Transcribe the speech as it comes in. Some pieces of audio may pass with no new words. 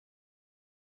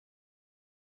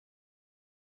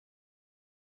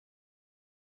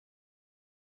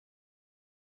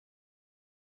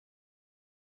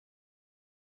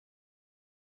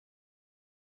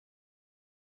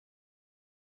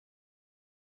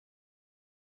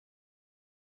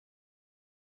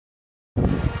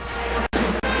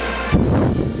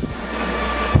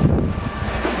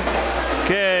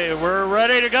Okay, we're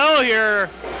ready to go here.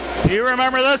 You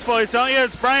remember this voice, don't you?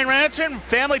 It's Brian Ranchin,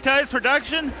 Family Ties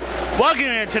Production. Welcome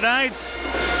to tonight's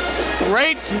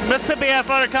great Mississippi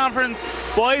Athletic Conference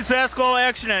boys basketball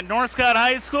action at North Scott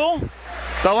High School.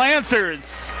 The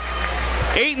Lancers,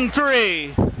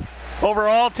 8-3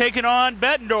 overall, taking on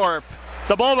Bettendorf.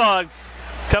 The Bulldogs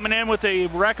coming in with a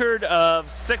record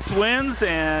of 6 wins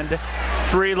and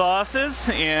 3 losses,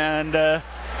 and of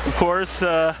course,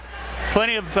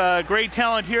 plenty of great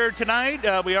talent here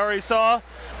tonight. We already saw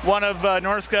one of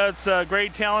North Scott's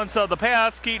great talents of the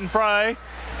past, Keaton Fry,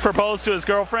 propose to his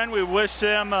girlfriend. We wish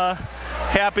them a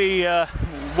happy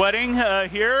wedding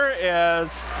here,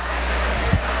 as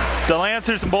the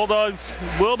Lancers and Bulldogs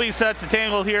will be set to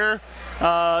tangle here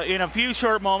in a few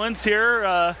short moments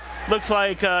here. Looks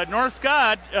like North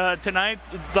Scott tonight,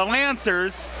 the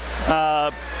Lancers,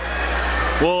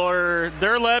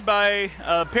 they're led by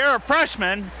a pair of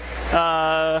freshmen,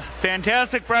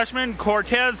 fantastic freshmen,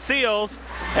 Cortez Seals,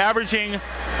 averaging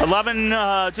 11,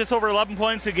 just over 11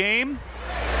 points a game,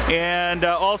 and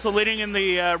also leading in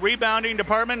the rebounding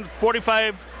department,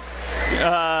 55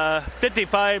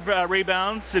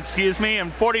 rebounds,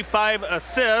 and 45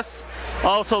 assists.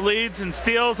 Also leads in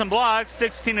steals and blocks,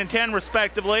 16 and 10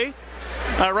 respectively.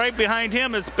 Right behind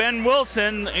him is Ben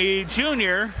Wilson, a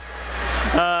junior,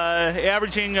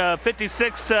 averaging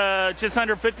 56, just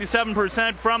under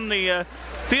 57% from the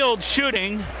field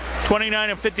shooting,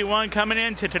 29 of 51 coming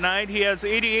into tonight. He has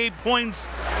 88 points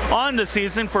on the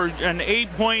season for an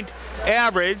 8-point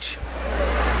average.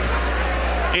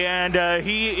 And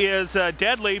he is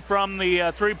deadly from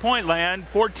the three-point land,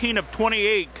 14 of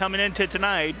 28 coming into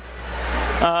tonight.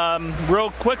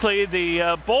 Real quickly,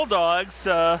 the Bulldogs,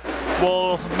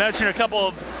 we'll mention a couple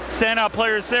of standout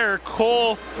players there.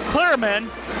 Cole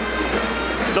Clearman,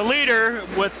 the leader,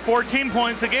 with 14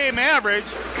 points a game average,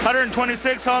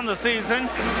 126 on the season.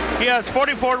 He has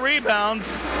 44 rebounds,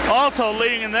 also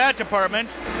leading in that department.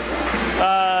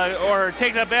 Or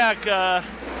take that back,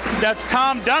 that's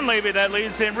Tom Dunleavy that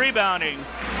leads in rebounding.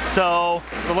 So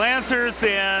the Lancers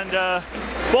and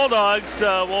Bulldogs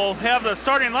will have the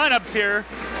starting lineups here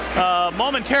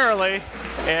momentarily,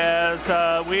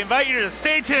 as we invite you to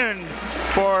stay tuned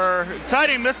for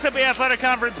exciting Mississippi Athletic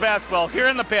Conference basketball here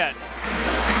in the pit.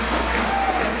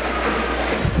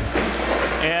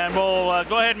 And we'll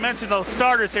go ahead and mention those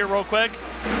starters here real quick.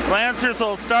 Lancers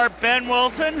will start Ben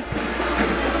Wilson,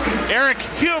 Eric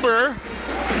Huber,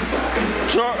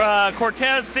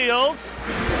 Cortez Seals,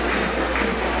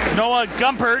 Noah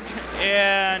Gumpert,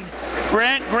 and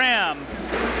Grant Graham.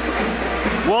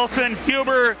 Wilson,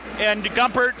 Huber, and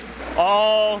Gumpert,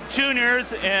 all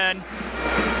juniors, and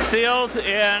Seals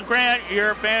and Grant,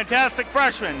 you're fantastic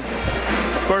freshmen.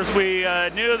 Of course, we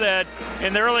knew that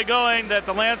in the early going that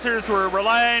the Lancers were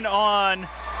relying on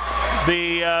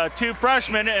the 2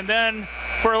 freshmen, and then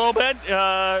for a little bit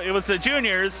it was the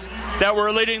juniors that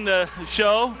were leading the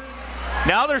show.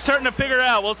 Now they're starting to figure it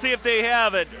out. We'll see if they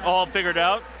have it all figured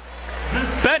out.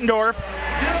 Bettendorf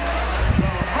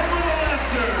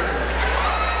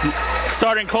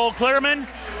starting Cole Clearman,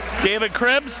 David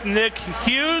Cribbs, Nick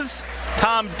Hughes,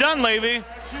 Tom Dunleavy,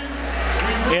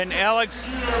 and Alex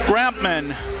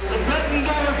Grampman.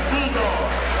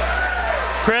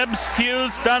 Cribbs,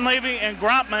 Hughes, Dunleavy, and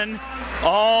Grampman,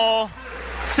 all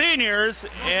seniors,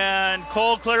 and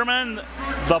Cole Clearman,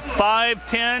 the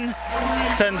 5'10",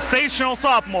 sensational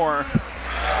sophomore.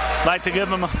 Like to give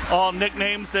them all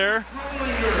nicknames there.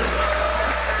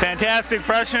 Fantastic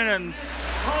freshmen and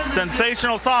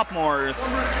sensational sophomores.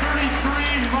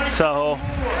 So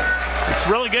it's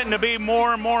really getting to be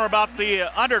more and more about the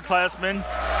underclassmen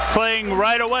playing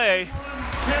right away.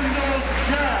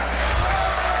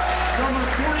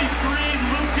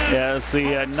 As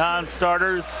the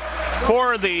non-starters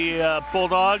for the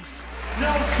Bulldogs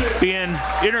being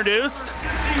introduced.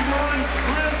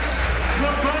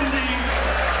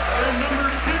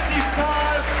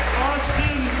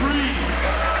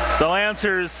 The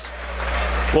Lancers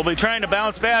will be trying to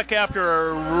bounce back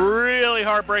after a really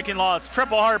heartbreaking loss,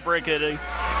 triple heartbreak,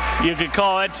 you could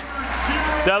call it,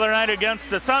 the other night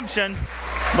against Assumption.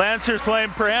 Lancers playing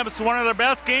perhaps one of their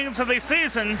best games of the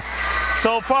season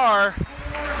so far.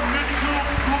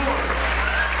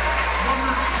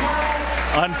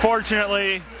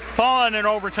 Unfortunately, falling in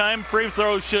overtime, free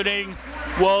throw shooting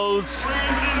woes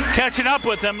catching up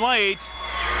with them late.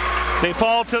 They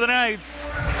fall to the Knights.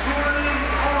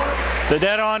 The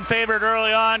dead-on favorite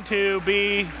early on to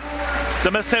be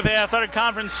the Mississippi Athletic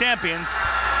Conference champions.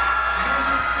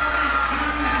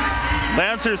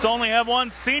 Lancers only have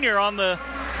one senior on the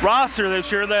roster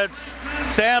this year. That's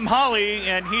Sam Holly,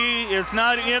 and he is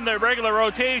not in the regular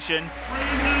rotation,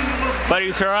 but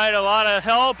he's provided a lot of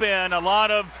help and a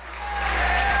lot of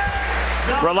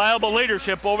reliable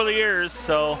leadership over the years.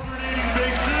 So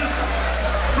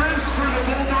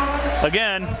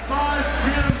again,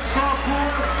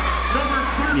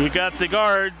 you got the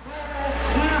guards,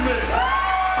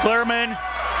 Clearman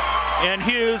and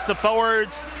Hughes, the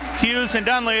forwards, Hughes and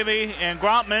Dunleavy, and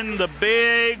Grotman, the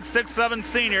big 6'7"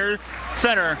 senior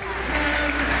center.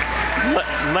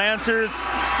 Lancers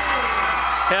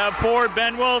have forward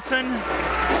Ben Wilson,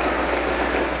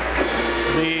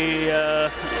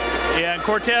 and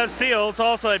Cortez Seals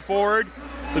also at forward.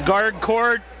 The guard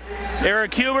court,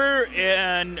 Eric Huber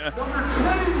and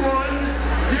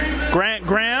Grant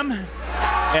Graham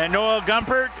and Noah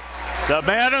Gumpert, the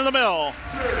man in the middle.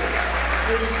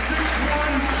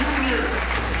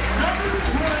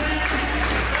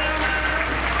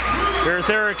 Here's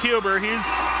Eric Huber. He's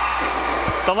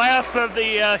the last of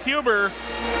the Huber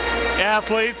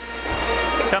athletes.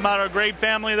 Come out of a great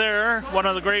family there, one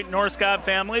of the great North Scott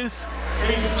families,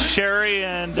 Sherry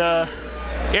and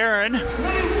Aaron.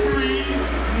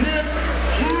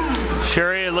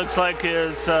 Sherry, it looks like,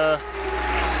 is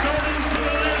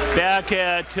back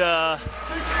at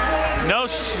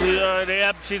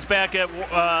she's back at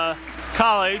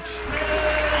college.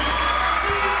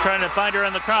 Trying to find her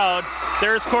in the crowd.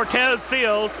 There's Cortez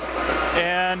Seals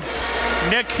and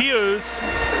Nick Hughes.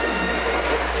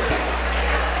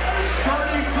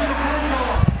 Starting for the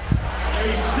Bulldog,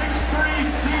 a 6'3"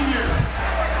 senior,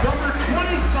 number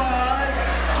 25,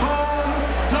 Tom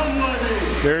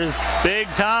Dunleavy. There's big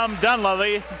Tom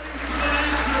Dunleavy,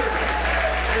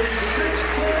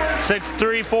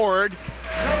 6'3" forward.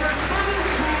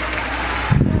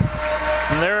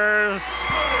 And there's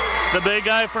the big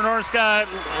guy for North Scott,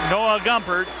 Noah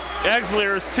Gumpert. Actually,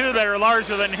 there's two that are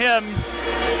larger than him.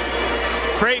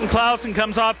 Creighton Clausen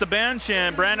comes off the bench,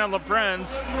 and Brandon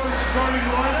LaFrenz,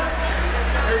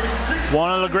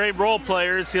 one of the great role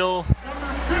players. He'll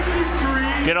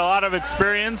get a lot of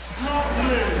experience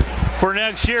for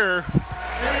next year.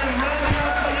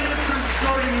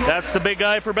 That's the big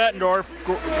guy for Bettendorf,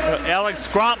 Alex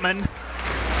Grotman.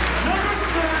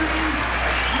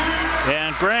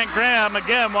 And Grant Graham,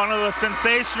 again, one of the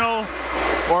sensational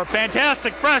or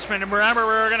fantastic freshmen. And remember,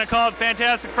 we were going to call it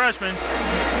fantastic freshmen.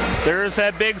 There's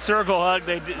that big circle hug.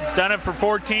 They've done it for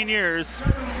 14 years.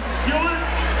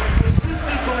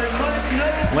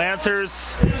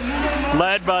 Lancers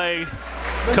led by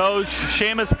Coach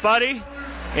Seamus Buddy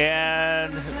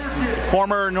and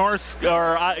former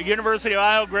University of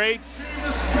Iowa great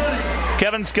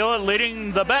Kevin Skillett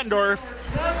leading the Bettendorf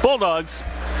Bulldogs.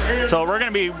 So we're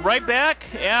going to be right back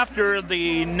after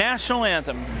the national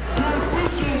anthem.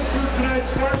 Officials for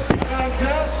tonight's varsity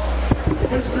contest,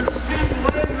 Mr. Steve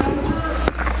Langhauser,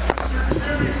 Mr.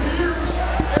 Terry Pierce,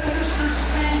 and Mr.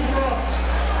 Steve Rusk.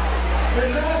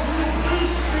 And now will you please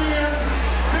stand,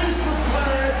 face the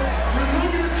flag,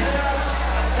 remove your caps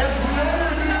as we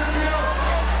honor their gift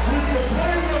with the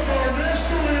playing of our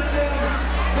national anthem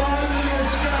by the North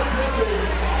Scott Brigade.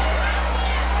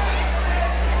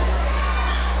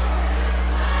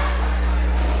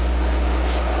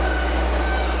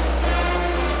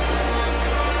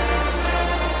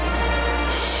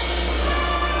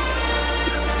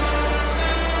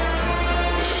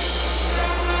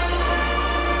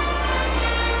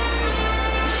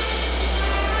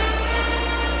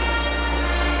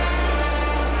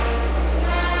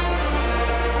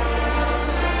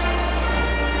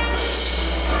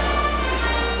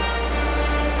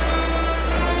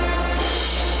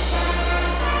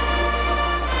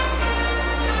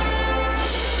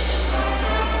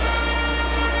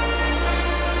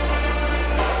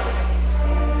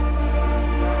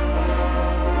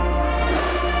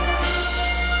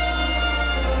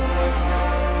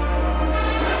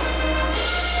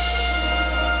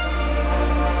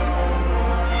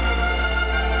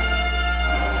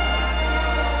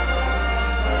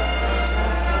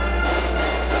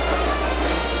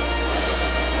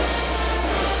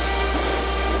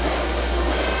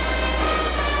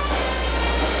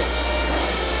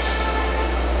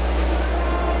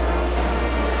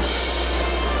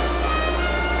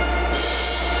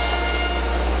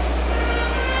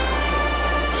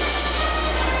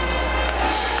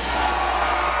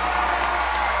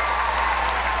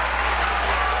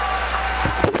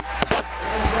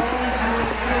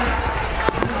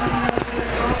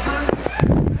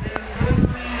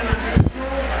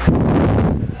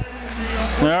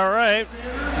 All right,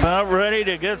 about ready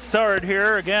to get started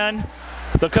here again.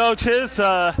 The coaches,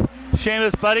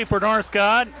 Seamus Buddy for North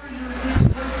Scott,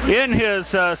 in his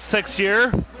 6th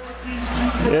year.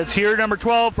 It's year number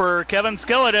 12 for Kevin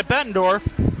Skillett at Bettendorf.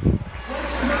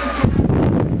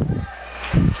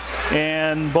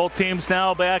 And both teams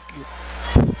now back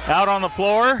out on the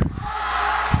floor.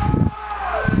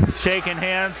 Shaking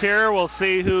hands here. We'll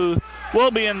see who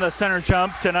will be in the center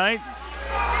jump tonight.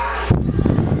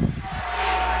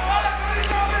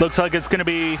 Looks like it's going to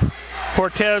be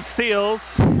Cortez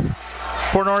Seals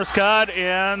for North Scott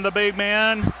and the big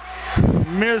man,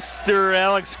 Mr.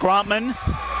 Alex Grontman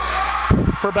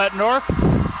for Bettendorf.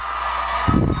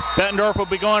 Bettendorf will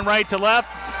be going right to left.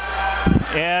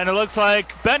 And it looks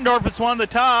like Bettendorf has won the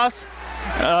toss.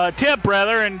 Tip,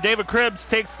 rather, and David Cribbs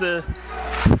takes the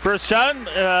first shot.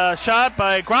 Shot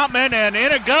by Grontman, and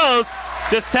in it goes.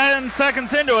 Just 10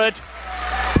 seconds into it.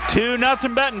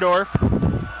 2-0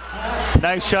 Bettendorf.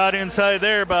 Nice shot inside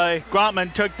there by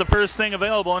Grontman. Took the first thing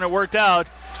available, and it worked out.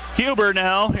 Huber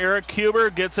now. Eric Huber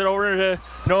gets it over to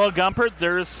Noah Gumpert.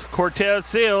 There's Cortez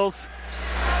Seals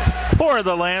for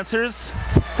the Lancers.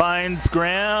 Finds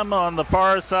Graham on the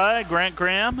far side. Grant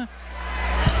Graham.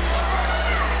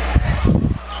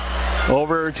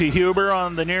 Over to Huber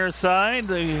on the near side.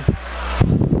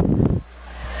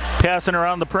 Passing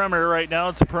around the perimeter right now.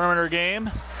 It's a perimeter game.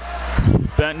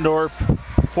 Bettendorf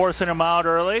forcing him out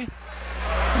early.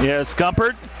 Yes,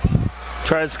 Gumpert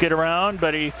tries to get around,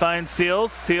 but he finds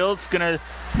Seals. Seals gonna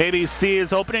maybe see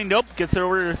his opening. Nope, gets it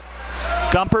over to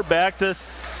Gumpert. Back to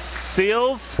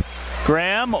Seals.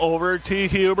 Graham over to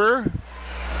Huber.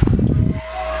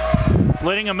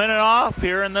 Letting a minute off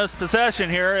here in this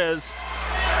possession here as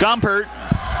Gumpert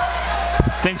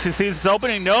thinks he sees his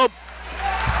opening. Nope.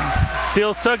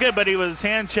 Seals took it, but he was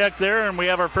hand checked there, and we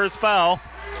have our first foul.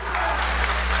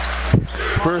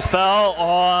 First foul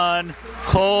on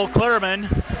Cole Clearman.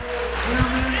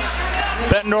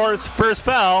 Bettendorf's first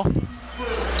foul.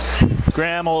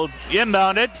 Graham will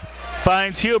inbound it.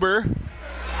 Finds Huber.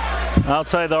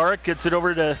 Outside the arc. Gets it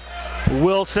over to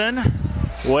Wilson.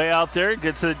 Way out there.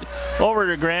 Gets it over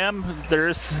to Graham.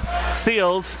 There's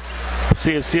Seals.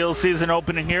 See if Seals sees an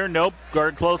opening here. Nope.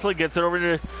 Guard closely. Gets it over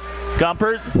to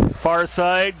Gumpert. Far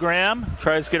side. Graham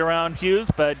tries to get around Hughes,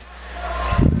 but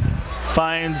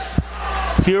finds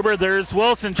Huber. There's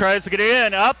Wilson. Tries to get it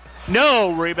in. Up.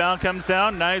 No. Rebound comes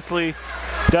down. Nicely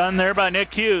done there by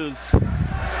Nick Hughes.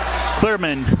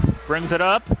 Clearman brings it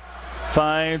up.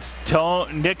 Finds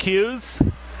Nick Hughes.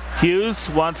 Hughes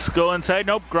wants to go inside.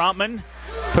 Nope. Grontman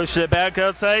pushes it back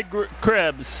outside.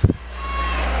 Cribbs.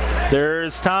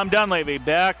 There's Tom Dunleavy.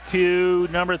 Back to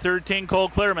number 13, Cole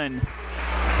Clearman.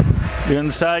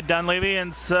 Inside Dunleavy.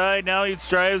 Inside. Now he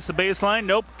drives the baseline.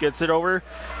 Nope. Gets it over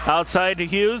outside to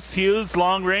Hughes. Hughes,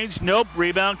 long range. Nope.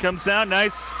 Rebound comes down.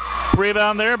 Nice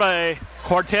rebound there by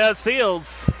Cortez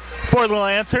Seals for the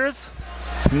Lancers.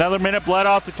 Another minute bled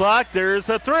off the clock. There's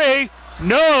a three.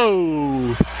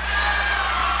 No!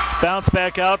 Bounce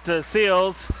back out to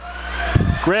Seals.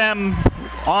 Graham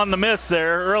on the miss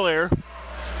there earlier.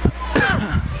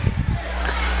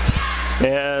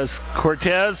 As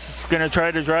Cortez is going to try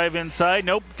to drive inside.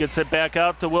 Nope. Gets it back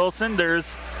out to Wilson.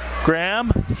 There's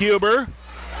Graham. Huber.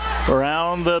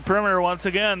 Around the perimeter once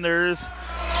again. There's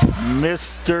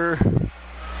Mr.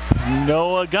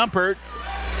 Noah Gumpert.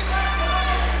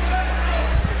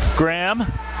 Graham.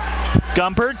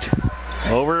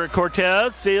 Gumpert. Over to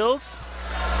Cortez. Seals.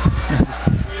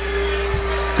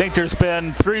 I think there's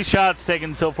been 3 shots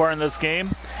taken so far in this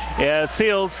game. As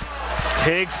Seals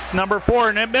takes number 4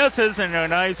 and it misses, and a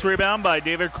nice rebound by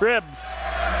David Cribbs.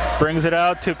 Brings it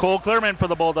out to Cole Clearman for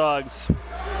the Bulldogs.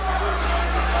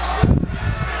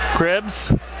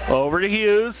 Cribbs over to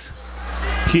Hughes.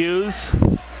 Hughes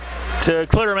to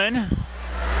Clearman.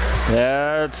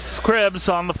 That's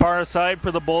Cribbs on the far side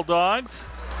for the Bulldogs.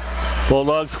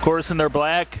 Bulldogs, of course, in their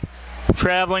black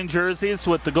traveling jerseys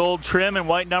with the gold trim and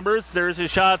white numbers. There's a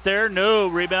shot there. No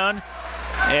rebound.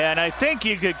 And I think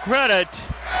you could credit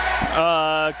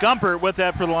Gumpert with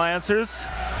that for the Lancers.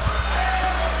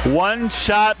 1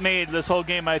 shot made this whole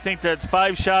game. I think that's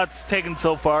 5 shots taken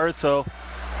so far. So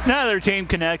neither team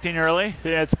connecting early.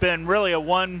 It's been really a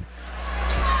one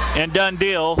and done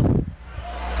deal.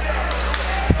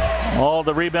 All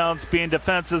the rebounds being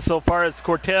defensive so far as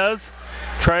Cortez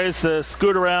tries to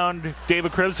scoot around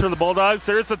David Cribbs for the Bulldogs.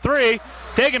 There's a 3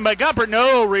 taken by Gumpert.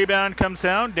 No rebound comes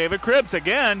down. David Cribbs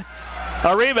again.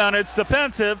 A rebound. It's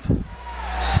defensive.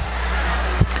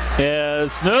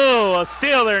 Yes, no, a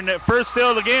steal there. First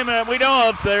steal of the game that we know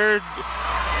of. There,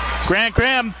 Grant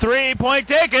Graham, 3-point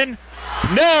taken.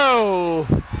 No!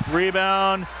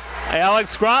 Rebound,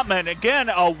 Alex Grontman. Again,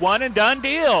 a one and done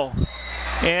deal.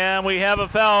 And we have a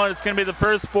foul, and it's going to be the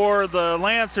first for the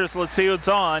Lancers. Let's see what's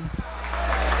on.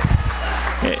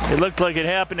 It looked like it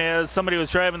happened as somebody was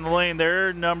driving the lane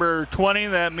there. Number 20,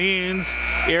 that means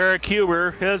Eric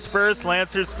Huber, his first,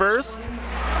 Lancers first.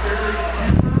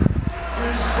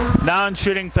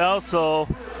 Non-shooting foul, so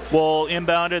we'll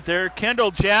inbound it there.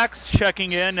 Kendall Jacks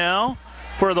checking in now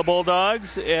for the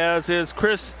Bulldogs, as is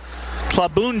Chris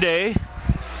Klabunde.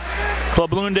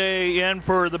 Klabunde in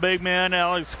for the big man,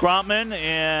 Alex Grotman,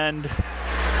 and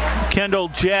Kendall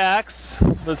Jacks.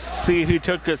 Let's see who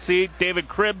took a seat. David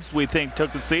Cribbs, we think,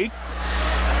 took a seat.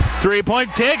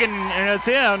 3-point taken, and it's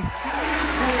in.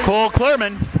 Cole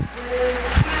Clearman,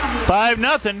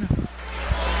 5-0.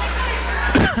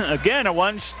 Again, a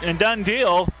one-and-done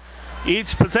deal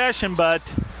each possession, but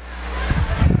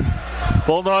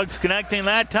Bulldogs connecting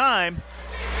that time.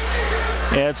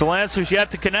 And it's the Lancers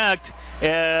yet to connect.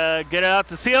 Get out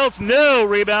to Seals. No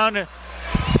rebound.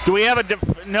 Do we have a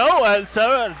no? It's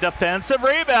a defensive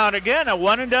rebound again. A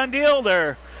one-and-done deal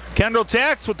there. Kendall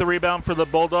Jacks with the rebound for the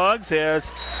Bulldogs. As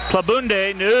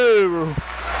Klabunde. No,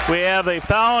 we have a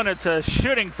foul, and it's a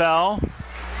shooting foul.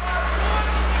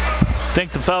 I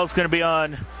think the foul is going to be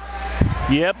on.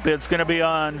 Yep, it's going to be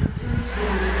on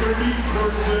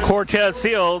Cortez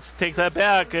Seals. Take that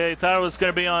back. I thought it was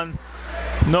going to be on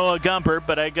Noah Gumper,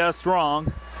 but I guessed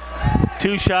wrong.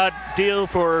 Two-shot deal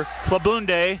for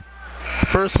Klabunde.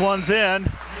 First one's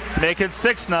in. Make it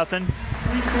 6-0.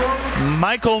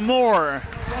 Michael Moore.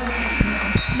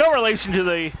 No relation to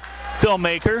the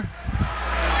filmmaker.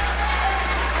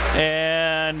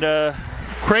 And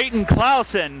Creighton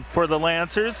Clausen for the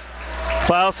Lancers.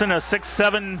 Clausen, a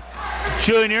 6'7"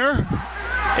 junior,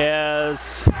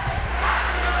 as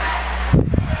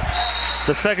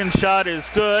the second shot is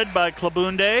good by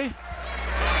Klabunde.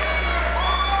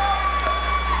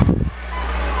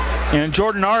 And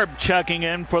Jordan Arp checking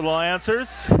in for the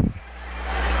Lancers.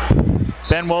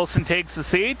 Ben Wilson takes the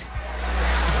seat.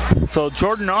 So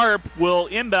Jordan Arp will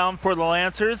inbound for the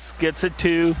Lancers. Gets it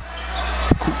to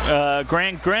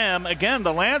Grant Graham. Again,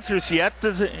 the Lancers yet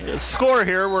to score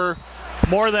here. We're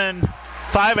more than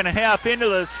 5.5 into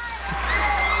this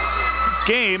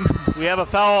game. We have a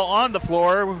foul on the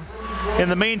floor in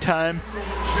the meantime.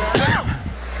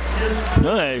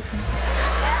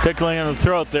 Tickling in the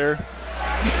throat there.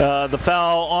 The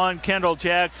foul on Kendall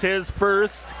Jacks, his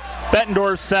first.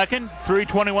 Bettendorf second.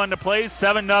 3:21 to play.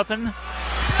 7-0.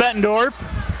 Bettendorf.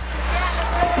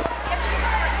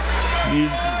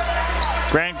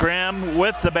 Grant Graham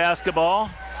with the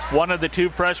basketball. One of the two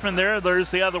freshmen there.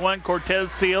 There's the other one, Cortez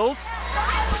Seals.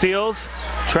 Seals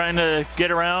trying to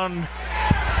get around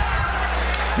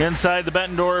inside the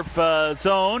Bettendorf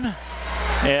zone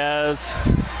as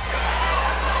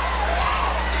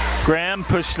Graham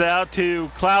pushed it out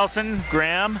to Clausen.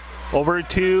 Graham over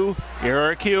to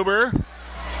Eric Huber.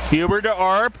 Huber to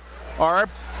Arp. Arp,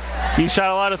 he shot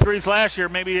a lot of threes last year.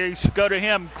 Maybe he should go to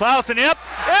him. Clausen, yep,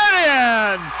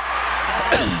 and in!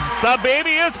 The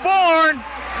baby is born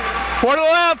for the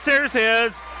Lancers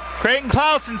as Creighton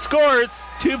Clausen scores.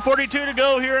 2:42 to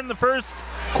go here in the first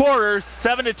quarter.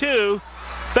 7-2.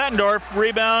 Bettendorf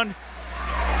rebound.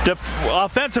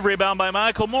 Offensive rebound by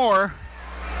Michael Moore.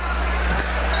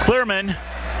 Clearman.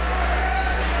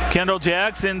 Kendall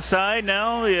Jacks inside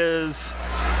now is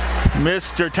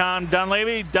Mr. Tom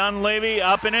Dunleavy. Dunleavy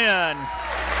up and in.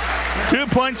 2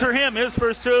 points for him, his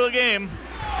first two of the game.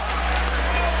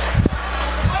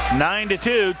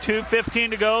 9-2,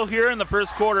 2:15 to go here in the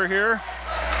first quarter here.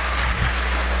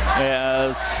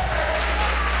 As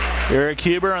Eric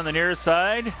Huber on the near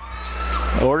side.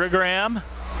 Over to Graham.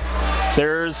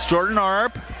 There's Jordan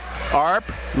Arp.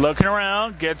 Arp looking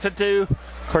around, gets it to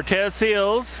Cortez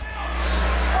Seals.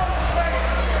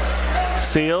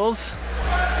 Seals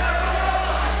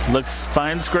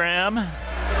finds Graham.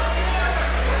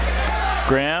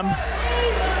 Graham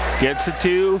gets it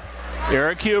to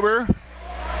Eric Huber.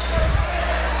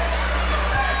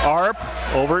 Arp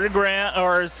over to Graham,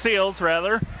 or Seals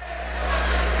rather.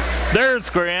 There's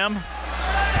Graham.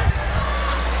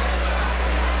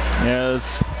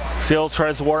 As Seals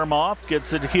tries to warm off,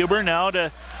 gets it to Huber. Now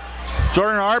to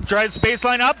Jordan Arp, drives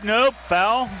baseline up. Nope,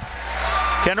 foul.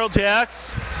 Kendall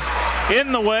Jacks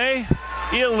in the way,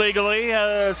 illegally,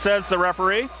 says the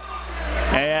referee.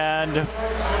 And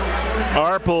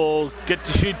Arp will get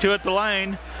to shoot two at the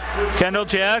line. Kendall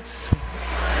Jacks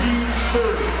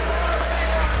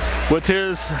with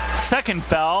his second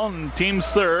foul and team's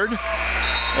third,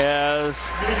 as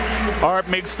Arp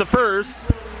makes the first.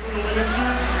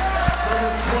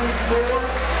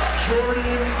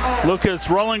 Lucas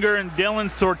Rollinger and Dylan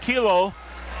Sortillo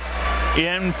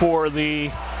in for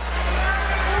the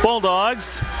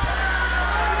Bulldogs.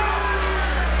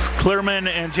 Clearman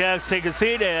and Jacks take a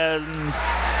seat, and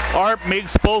Arp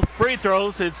makes both free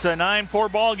throws. It's a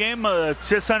 9-4 ball game.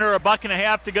 Just under a buck and a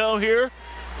half to go here.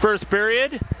 First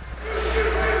period.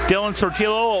 Dylan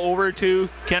Sortillo over to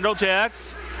Kendall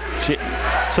Jacks.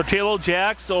 Sortillo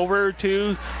Jacks over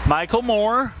to Michael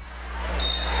Moore.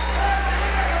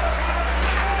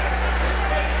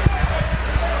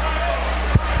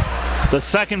 The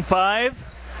second 5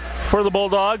 for the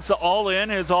Bulldogs, all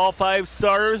in, as all 5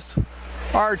 starters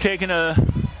are taking a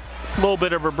little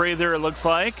bit of a breather, it looks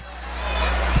like.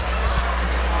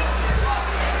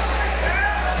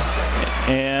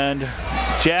 And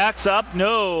Jacks up,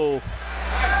 no.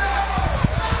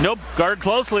 Nope, guard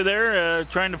closely there,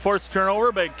 trying to force a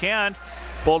turnover, but can't.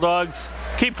 Bulldogs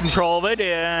keep control of it,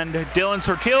 and Dylan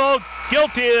Sortillo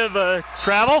guilty of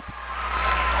travel.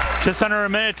 Just under a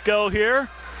minute to go here.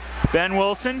 Ben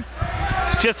Wilson,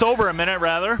 just over a minute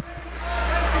rather.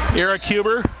 Eric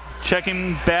Huber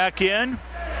checking back in.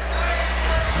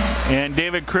 And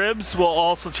David Cribbs will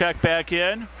also check back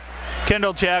in.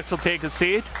 Kendall Jacks will take a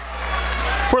seat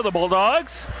for the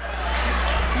Bulldogs.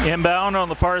 Inbound on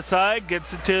the far side,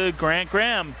 gets it to Grant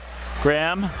Graham.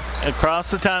 Graham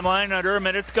across the timeline, under a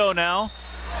minute to go now.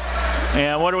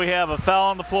 And what do we have? A foul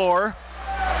on the floor.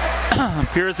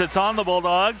 Appears it's on the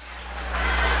Bulldogs.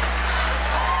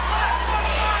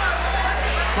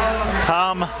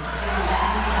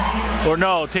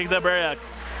 Take that back.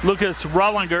 Lucas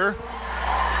Rollinger,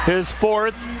 his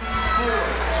fourth.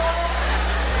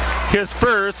 His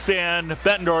first, and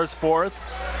Bettendorf's fourth.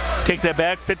 Take that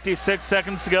back, 56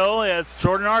 seconds to go as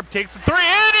Jordan Arp takes the 3,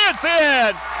 and it's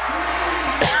in!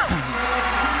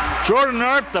 Jordan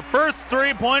Arp, the first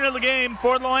 3-point of the game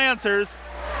for the Lancers.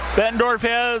 Bettendorf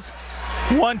has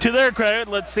one to their credit.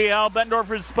 Let's see how Bettendorf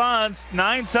responds.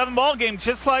 9-7 ball game,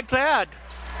 just like that.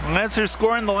 Lancers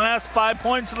scoring the last 5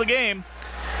 points of the game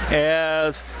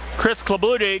as Chris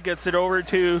Klablude gets it over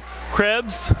to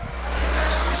Cribbs.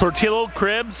 Sortillo,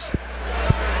 Cribbs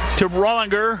to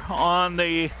Rollinger on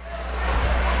the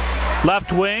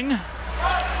left wing.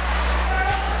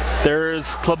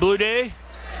 There's Klablude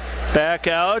back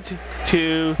out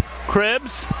to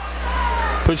Cribbs.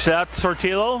 Push out to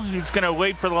Sortillo. He's going to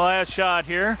wait for the last shot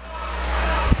here.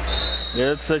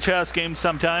 It's a chess game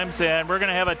sometimes, and we're going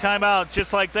to have a timeout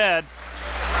just like that.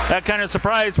 That kind of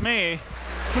surprised me.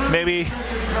 Maybe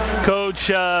Coach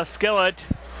Skillett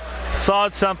saw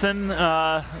something,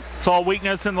 saw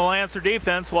weakness in the Lancer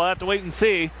defense. We'll have to wait and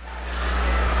see.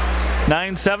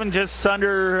 9-7, just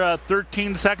under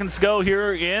 13 seconds to go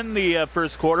here in the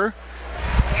first quarter.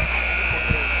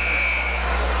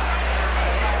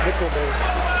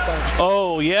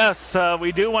 Oh, yes,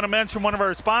 we do want to mention one of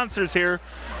our sponsors here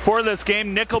for this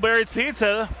game, Nickelberry's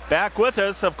Pizza, back with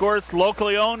us, of course,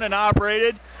 locally owned and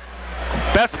operated.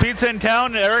 Best pizza in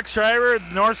town, Eric Schreiber,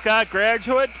 North Scott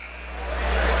graduate.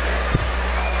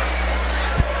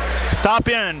 Stop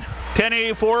in,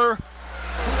 1084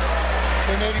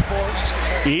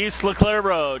 East LeClaire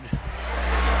Road.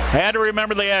 I had to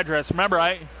remember the address, remember,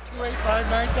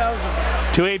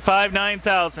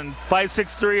 285-9000,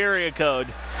 563 area code.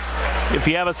 If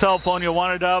you have a cell phone, you'll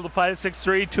want to dial the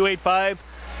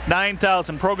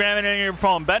 563-285-9000. Programming in your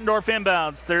phone. Bettendorf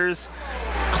inbounds. There's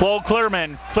Chloe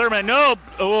Clearman. Clearman, nope.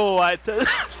 Oh,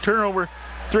 turnover.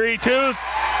 3-2.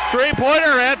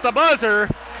 Three-pointer at the buzzer.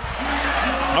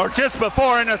 Or just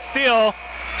before, and a steal.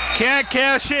 Can't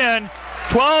cash in.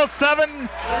 12-7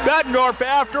 Bettendorf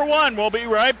after one. We'll be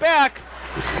right back.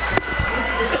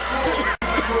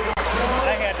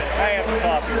 I have to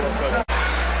cough here real quick.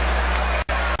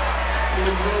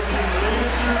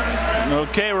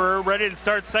 Okay, we're ready to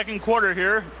start second quarter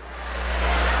here.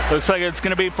 Looks like it's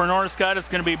going to be for North Scott. It's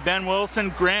going to be Ben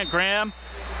Wilson, Grant Graham,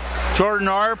 Jordan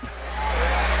Arp,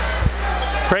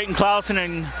 Creighton Clausen,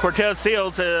 and Cortez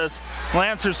Seals as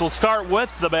Lancers will start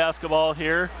with the basketball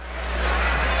here.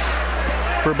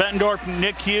 For Bettendorf,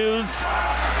 Nick Hughes,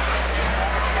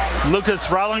 Lucas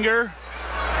Rollinger,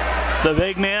 the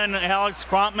big man Alex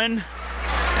Krontman,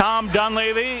 Tom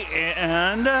Dunleavy,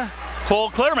 and Cole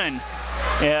Clearman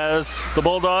as the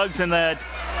Bulldogs in that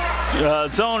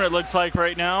zone, it looks like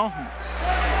right now.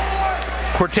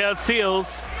 Cortez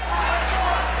Seals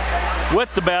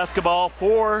with the basketball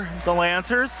for the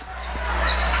Lancers.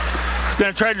 He's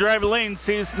going to try to drive the lane,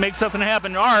 make something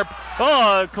happen. Arp,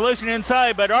 collision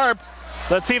inside, but Arp,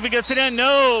 let's see if he gets it in.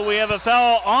 No, we have a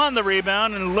foul on the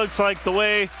rebound, and it looks like the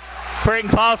way Creighton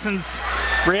Clausen's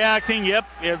reacting, yep,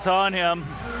 it's on him.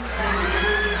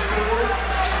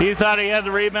 He thought he had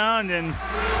the rebound and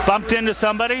bumped into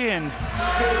somebody, and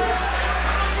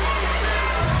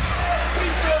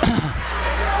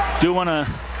do want to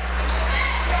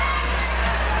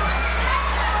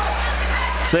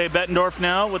Say Bettendorf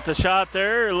now with the shot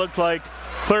there. It looked like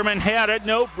Clearman had it.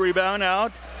 Nope, rebound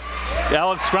out.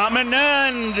 Alex Grotman,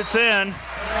 and it's in.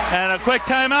 And a quick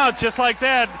timeout just like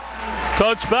that.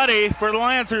 Coach Buddy for the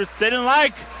Lancers didn't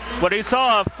like what he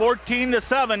saw,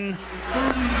 14-7.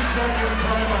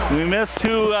 We missed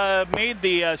who made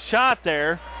the shot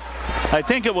there. I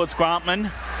think it was Grotman.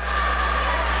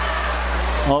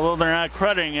 Although they're not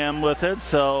crediting him with it,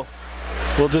 so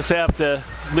we'll just have to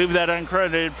leave that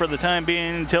uncredited for the time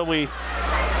being until we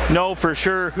know for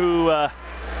sure who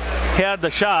had the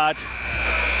shot.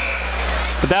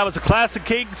 But that was a classic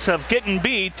case of getting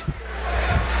beat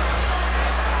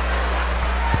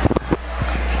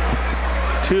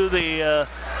to the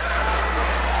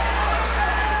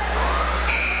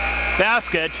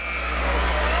basket.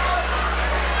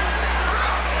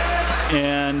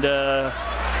 And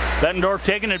Bettendorf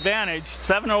taking advantage.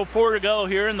 7:04 to go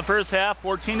here in the first half,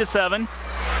 14-7.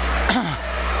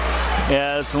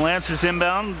 As the Lancers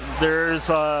inbound, there's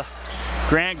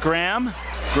Grant Graham.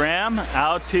 Graham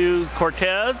out to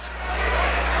Cortez.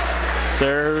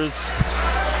 There's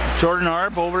Jordan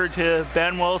Arp over to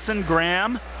Ben Wilson.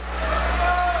 Graham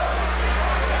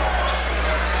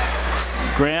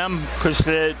pushed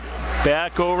it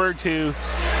back over to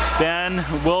Ben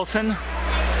Wilson.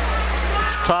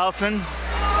 It's Clausen.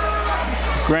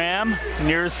 Graham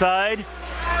near side.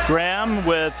 Graham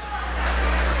with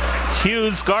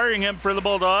Hughes guarding him for the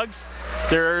Bulldogs.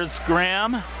 There's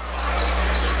Graham.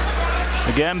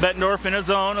 Again, Bettendorf in his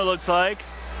zone, it looks like.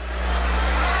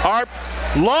 Arp,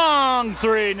 long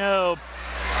three, no.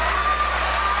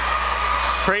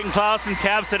 Creighton Clausen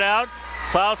taps it out.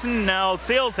 Clausen, now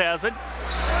Seals has it.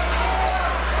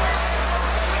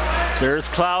 There's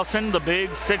Clausen, the big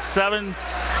 6'7"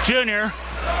 junior.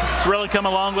 It's really come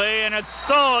a long way, and it's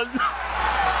stolen.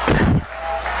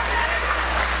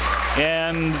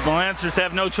 And the Lancers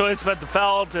have no choice but the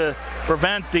foul to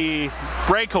prevent the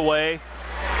breakaway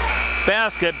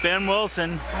basket. Ben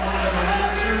Wilson.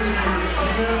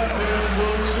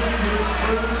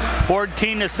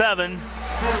 14-7.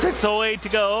 6:08 to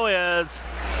go as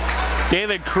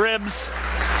David Cribbs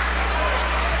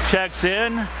checks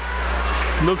in.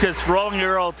 Lucas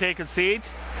Rollinger will take a seat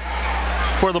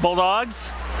for the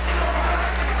Bulldogs.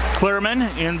 Clearman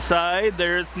inside.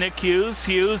 There's Nick Hughes.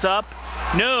 Hughes up.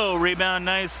 No, rebound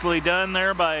nicely done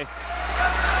there by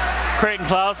Creighton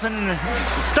Clausen.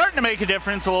 Starting to make a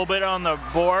difference a little bit on the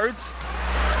boards.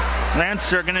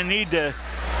 Lancers are going to need to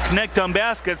connect on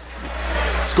baskets.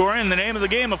 Scoring the name of the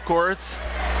game, of course.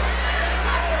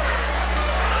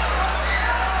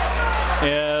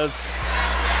 As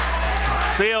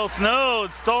Seals, no,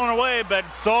 it's stolen away, but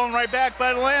stolen right back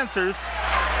by the Lancers.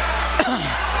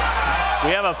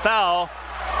 We have a foul.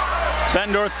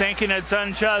 Bettendorf thinking it's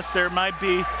unjust. There might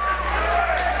be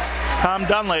Tom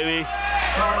Dunleavy.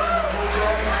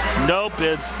 Nope,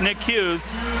 it's Nick Hughes.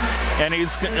 And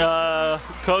he's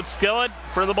Coach Skillett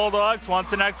for the Bulldogs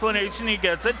wants an explanation. He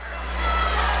gets it.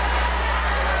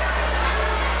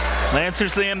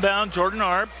 Lancers the inbound. Jordan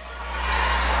Arp.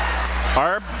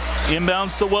 Arp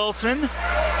inbounds to Wilson.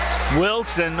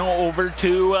 Wilson over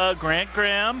to Grant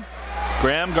Graham.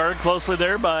 Graham guarded closely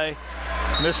there by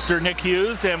Mr. Nick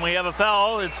Hughes, and we have a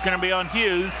foul. It's going to be on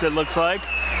Hughes, it looks like.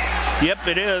 Yep,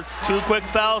 it is. 2 quick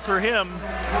fouls for him.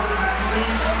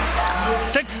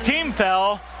 6-team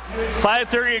foul.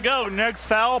 5:30 to go. Next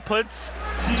foul puts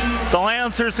the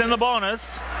Lancers in the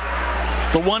bonus.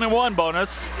 The 1-and-1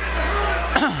 bonus.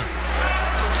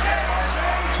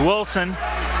 It's Wilson.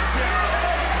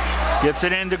 Gets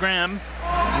it into Graham.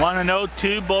 Want to note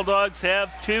 2 Bulldogs have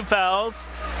 2 fouls.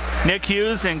 Nick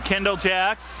Hughes and Kendall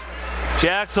Jacks.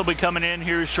 Jacks will be coming in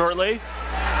here shortly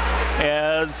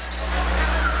as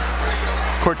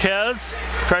Cortez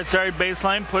tries to start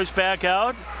baseline, push back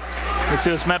out. Let's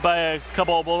see what's met by a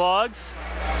couple of Bulldogs.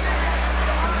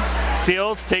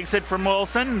 Seals takes it from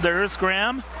Wilson. There's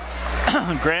Graham.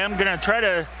 Graham gonna try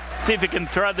to see if he can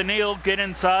thread the needle, get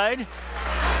inside.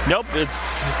 Nope, it's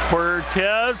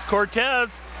Cortez.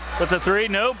 Cortez with a 3,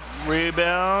 nope.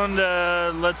 Rebound,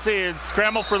 let's see, it's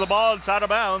scramble for the ball, it's out of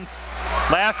bounds.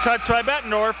 Last touch by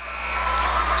Bettendorf.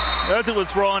 As it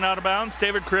was rolling out of bounds,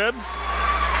 David Cribbs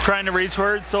trying to reach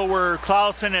for it, so were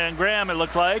Clausen and Graham, it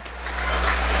looked like.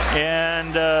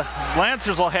 And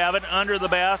Lancers will have it under the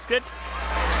basket.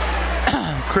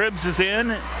 Cribbs is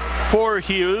in for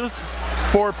Hughes.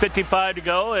 4:55 to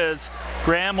go as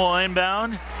Graham will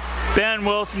inbound. Ben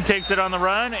Wilson takes it on the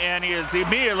run, and he is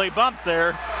immediately bumped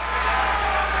there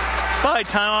by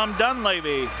Tom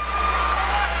Dunleavy.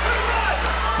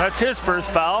 That's his first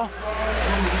foul.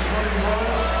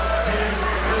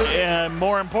 And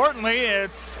more importantly,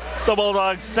 it's the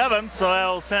Bulldogs' 7th, so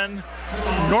that'll send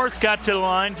North got to the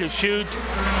line to shoot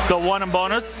the 1 and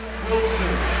bonus.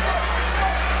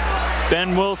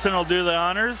 Ben Wilson will do the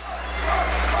honors.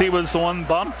 He was the one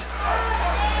bumped.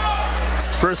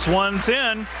 First one's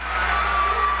in.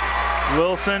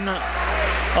 Wilson,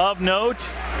 of note,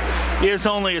 is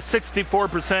only a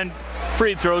 64%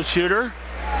 free throw shooter.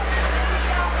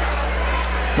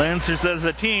 Lancers as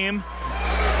a team,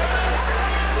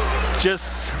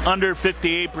 just under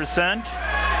 58%.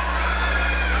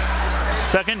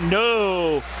 Second,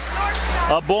 no.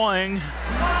 A Boeing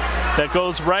that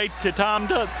goes right to Tom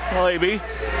Dunleavy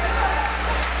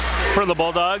for the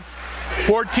Bulldogs.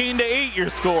 14-8 your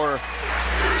score.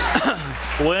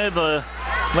 With the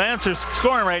Lancers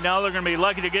scoring right now, they're going to be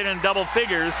lucky to get in double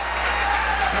figures.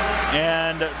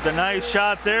 And the nice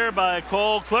shot there by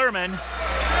Cole Clearman.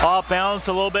 Off balance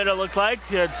a little bit, it looked like.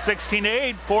 It's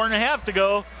 16-8, 4.5 to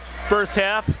go. First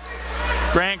half.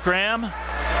 Grant Graham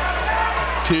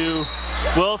to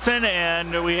Wilson,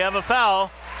 and we have a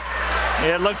foul.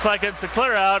 It looks like it's a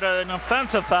clear out, an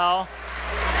offensive foul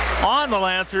on the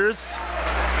Lancers.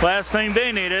 Last thing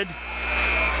they needed.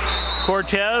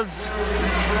 Cortez,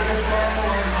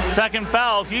 second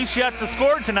foul. He's yet to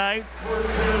score tonight.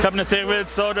 Coming to think of it,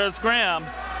 so does Graham.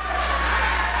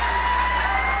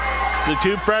 The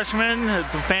two freshmen,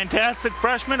 the fantastic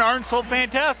freshmen, aren't so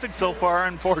fantastic so far,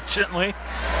 unfortunately,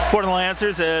 for the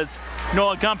Lancers, as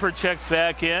Noah Gumpert checks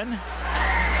back in.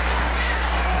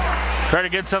 Try to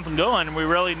get something going. We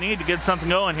really need to get something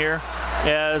going here,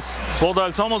 as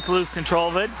Bulldogs almost lose control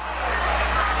of it.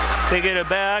 They get it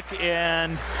back,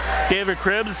 and David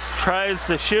Cribbs tries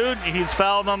to shoot. He's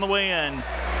fouled on the way in.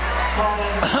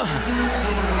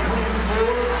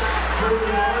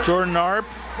 Jordan Arp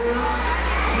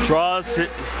draws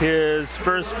his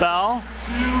first foul,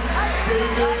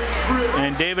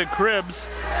 and David Cribbs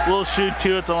will shoot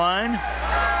 2 at the line.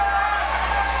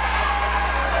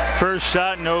 First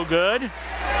shot, no good.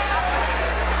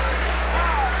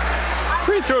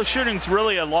 Free throw shooting's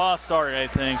really a lost art, I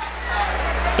think.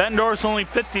 Bettendorf's only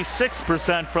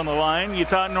 56% from the line. You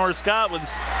thought North Scott was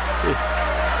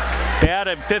bad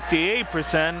at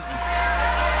 58%.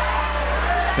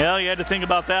 Well, you had to think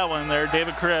about that one there.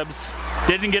 David Cribbs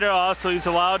didn't get it off, so he's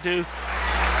allowed to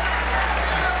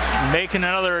make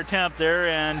another attempt there.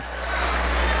 And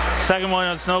second one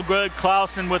is no good.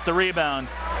 Clausen with the rebound.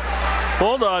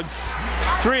 Bulldogs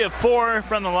 3 of 4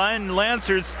 from the line.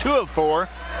 Lancers 2 of 4.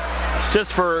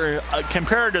 Just for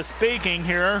comparative speaking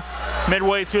here,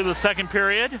 midway through the second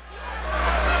period.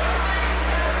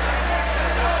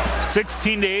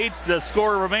 16-8, the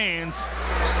score remains.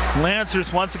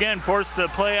 Lancers once again forced to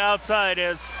play outside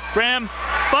as Graham,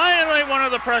 finally one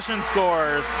of the freshmen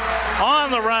scores.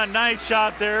 On the run, nice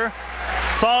shot there.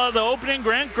 Saw the opening,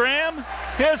 Grant Graham,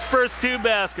 his first 2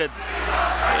 baskets.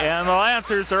 And the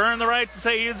Lancers earn the right to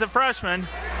say he's a freshman.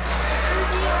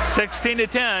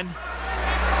 16-10.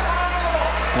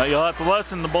 Now you'll have to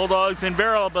listen. The Bulldogs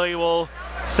invariably will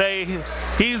say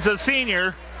he's a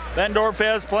senior. Bettendorf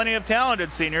has plenty of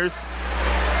talented seniors.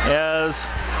 As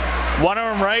one of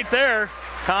them right there,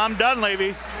 Tom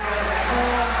Dunleavy.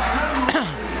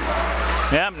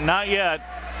 Yep, not yet.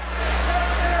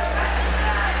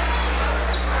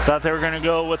 Thought they were going to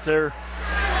go with their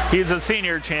he's a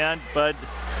senior chant, but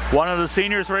one of the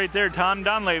seniors right there, Tom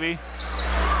Dunleavy.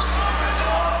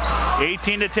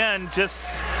 18-10,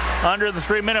 just under the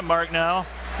 3-minute mark now,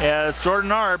 as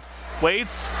Jordan Arp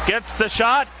waits, gets the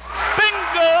shot.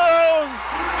 Bingo!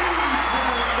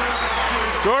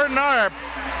 Jordan Arp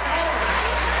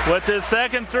with his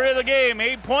second 3 of the game,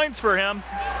 8 points for him.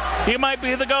 He might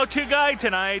be the go-to guy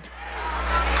tonight.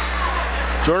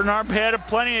 Jordan Arp had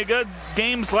plenty of good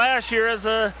games last year as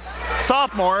a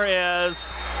sophomore, as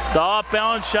the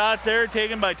off-balance shot there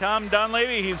taken by Tom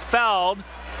Dunleavy. He's fouled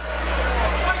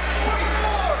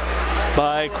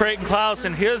by Creighton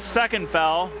Clausen, his second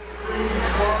foul.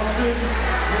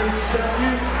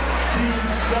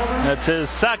 That's his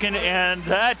second, and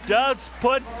that does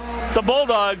put the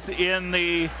Bulldogs in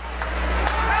the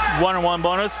 1-on-1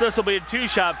 bonus. This will be a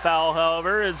 2-shot foul,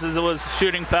 however, as it was a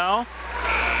shooting foul.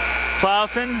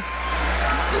 Clausen,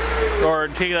 or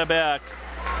take that back,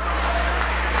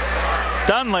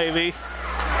 Dunleavy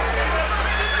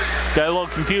got a little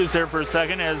confused there for a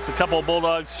second as a couple of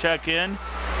Bulldogs check in.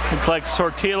 Looks like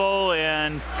Sortillo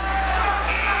and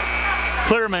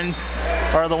Clearman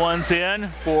are the ones in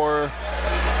for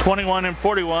 21 and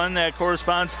 41. That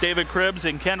corresponds to David Cribbs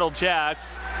and Kendall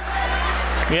Jacks.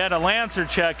 We had a Lancer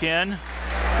check in.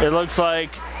 It looks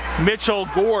like Mitchell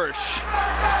Gorsh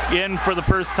in for the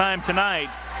first time tonight.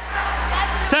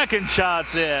 Second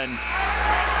shot's in.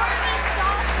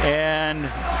 And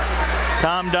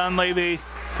Tom Dunleavy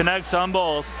connects on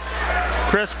both.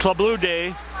 Chris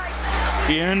Klablude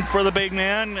in for the big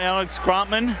man, Alex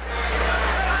Grontman.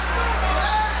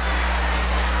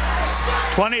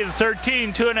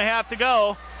 20-13, 2.5 to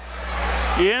go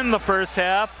in the first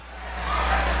half.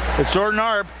 It's Jordan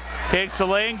Arp. Takes the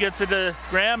lane, gets it to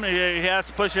Graham, and he has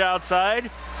to push it outside.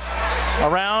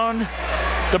 Around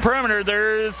the perimeter,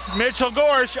 there's Mitchell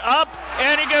Gorsh up,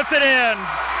 and he gets it in.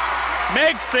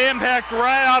 Makes the impact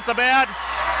right off the bat.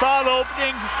 Saw the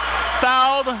opening,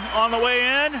 fouled on the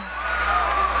way in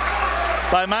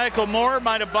by Michael Moore,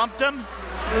 might have bumped him.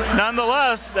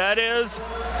 Nonetheless, that is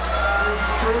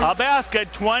a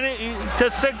basket,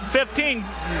 20-15.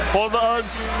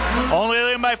 Bulldogs only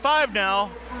leading by 5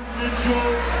 now.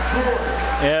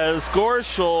 As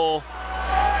Gorsh will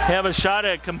have a shot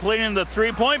at completing the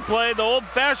three-point play the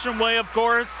old-fashioned way, of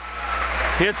course.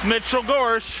 Hits Mitchell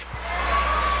Gorsh.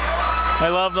 I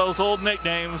love those old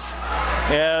nicknames.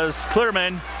 As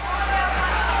Clearman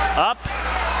up,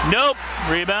 nope,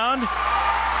 rebound.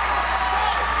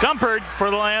 Gumpert for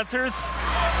the Lancers.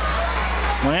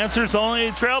 Lancers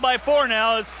only trail by 4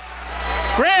 now as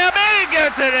Graham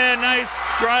gets it in. Nice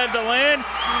drive to lane.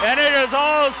 And it is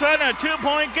all of a sudden a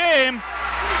 2-point game.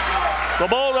 The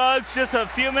Bulldogs just a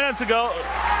few minutes ago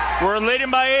were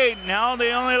leading by 8. Now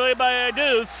they only lead by a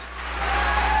deuce.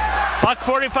 Buck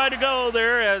 45 to go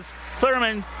there as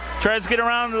Clearman tries to get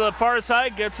around to the far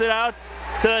side, gets it out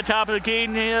to the top of the key.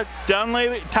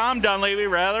 Tom Dunleavy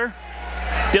rather.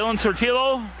 Dylan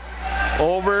Sortillo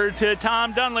over to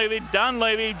Tom Dunleavy.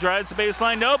 Dunleavy drives the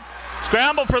baseline. Nope.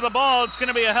 Scramble for the ball. It's going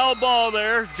to be a held ball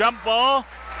there. Jump ball.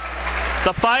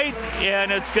 The fight,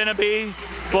 and it's going to be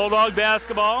Bulldog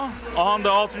basketball on the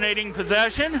alternating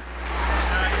possession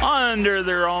under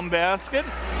their own basket.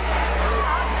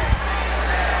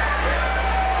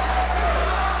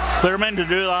 Clearman to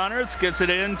do the honors, gets it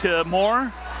in to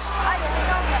Moore.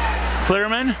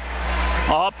 Clearman,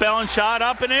 off balance shot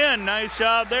up and in. Nice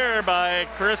job there by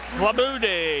Chris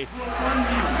Labude.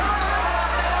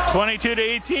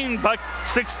 22-18, buck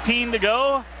 16 to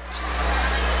go.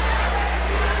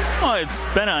 Oh, it's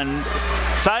been an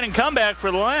exciting comeback for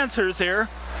the Lancers here.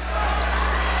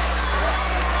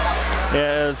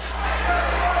 As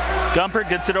Gumpert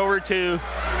gets it over to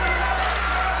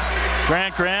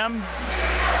Grant Graham.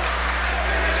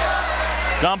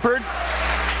 Gumpert,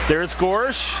 there's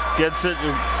Gorsh, gets it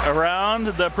around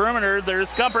the perimeter. There's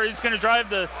Gumpert, he's going to drive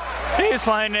the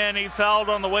baseline and he's fouled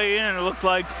on the way in. It looked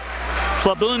like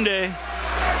Klabunde.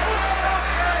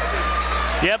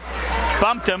 Yep,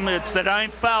 bumped him. It's the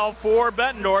 9th foul for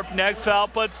Bettendorf. Next foul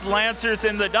puts Lancers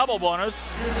in the double bonus.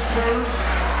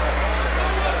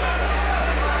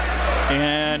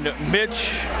 And Noah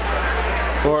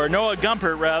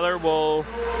Gumpert rather, will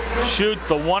shoot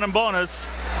the 1 and bonus.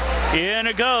 In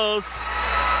it goes,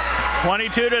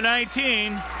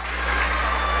 22-19.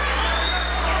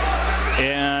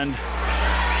 And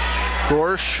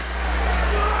Gorsh,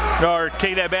 or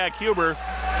take that back, Huber,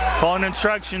 following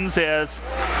instructions as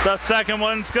the second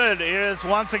one's good. It is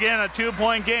once again a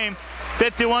 2-point game.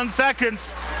 51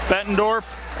 seconds. Bettendorf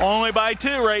only by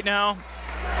 2 right now.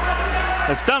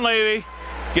 It's Dunleavy,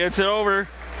 gets it over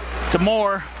to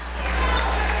Moore.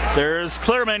 There's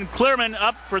Clearman. Clearman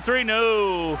up for 3,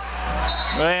 no.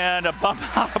 And a bump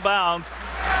out of bounds.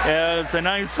 It's a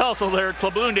nice hustle there.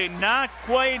 Klabunde not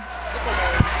quite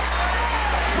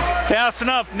fast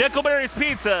enough. Nickelberry's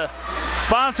Pizza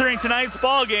sponsoring tonight's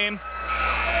ball game.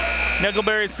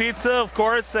 Nickelberry's Pizza, of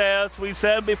course, as we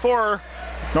said before,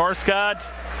 North Scott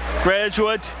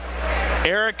graduate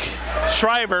Eric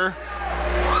Shriver.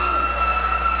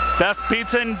 Best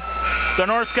pizza in the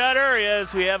North Scott area,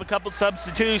 as we have a couple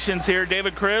substitutions here.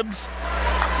 David Cribbs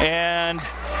and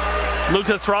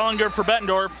Lucas Rollinger for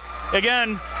Bettendorf.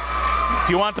 Again, if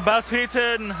you want the best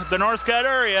pizza in the North Scott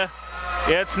area,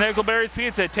 it's Nickelberry's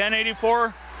Pizza,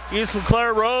 1084 East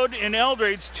LeClaire Road in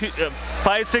Eldridge,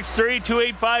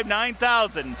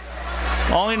 563-285-9000.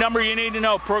 Only number you need to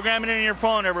know. Program it in your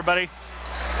phone, everybody.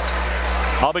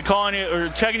 I'll be calling you or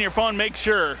checking your phone, make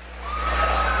sure.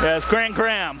 That's Grant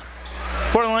Graham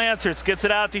for the Lancers, gets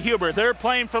it out to Huber. They're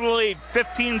playing for the lead,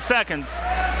 15 seconds.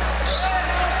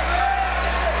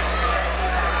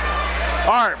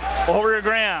 Arp over to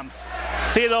Graham.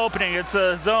 See the opening, it's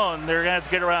a zone. They're gonna have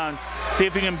to get around. See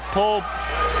if he can pull.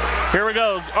 Here we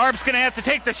go. Arp's gonna have to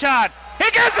take the shot.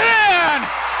 He gets it in!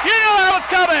 You knew that was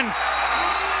coming!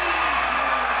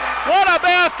 What a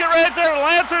basket right there.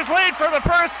 Lancers lead for the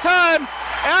first time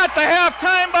at the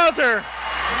halftime buzzer.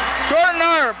 Jordan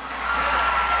Arp,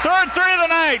 third 3 of the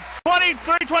night,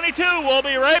 23-22. We'll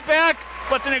be right back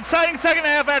with an exciting second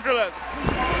half after this.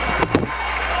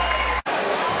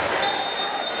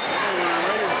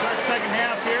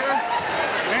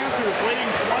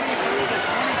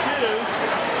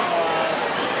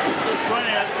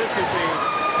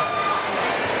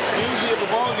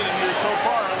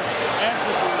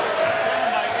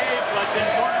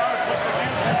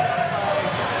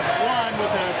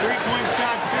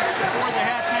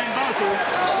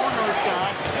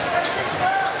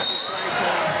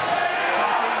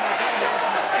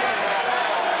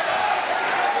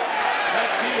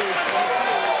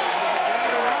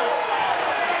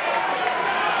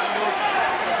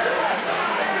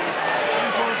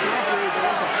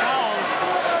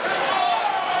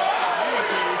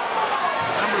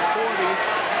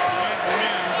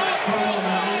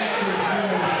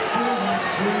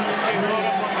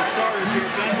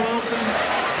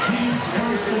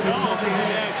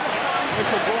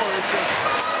 Mitchell Gorge he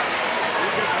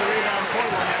gets the rebound for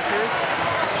the Lancers.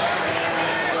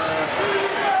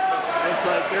 And looks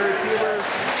like Gary Peters,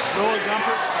 Noah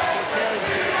Gumpert,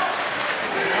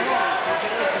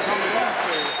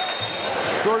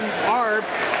 Jordan Arp,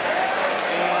 and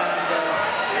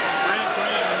Grant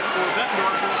Graham for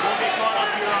Bettendorf. We'll get caught up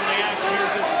here on the action here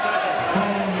in just a second.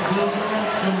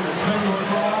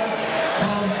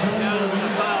 Down the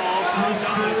foul.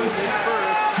 Dominic is his first.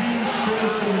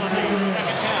 First on the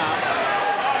second half.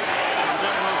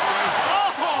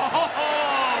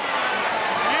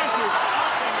 Answers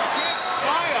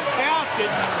by a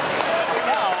basket.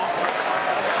 Foul.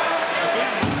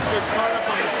 Again, they're caught up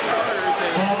on the starters.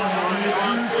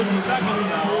 Second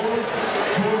foul.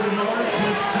 Jordan Arp,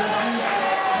 his second,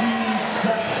 team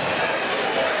second.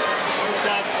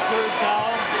 That third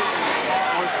foul,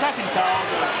 or second foul,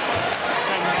 the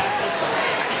second half.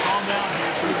 Calm down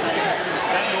here for a second.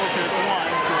 Bettendorf is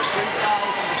one, so 3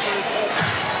 fouls in the first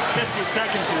 50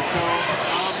 seconds or so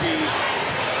of the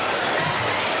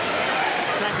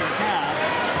second half.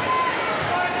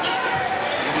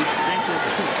 You think that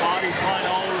the bodies flying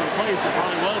all over the place, it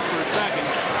probably was for a second.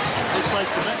 Looks like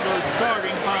the Bettendorf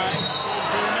starting five.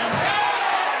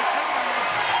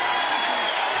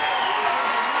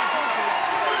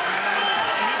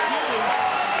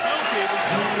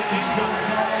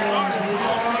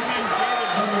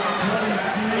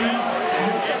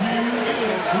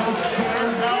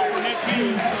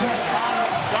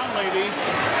 Lady.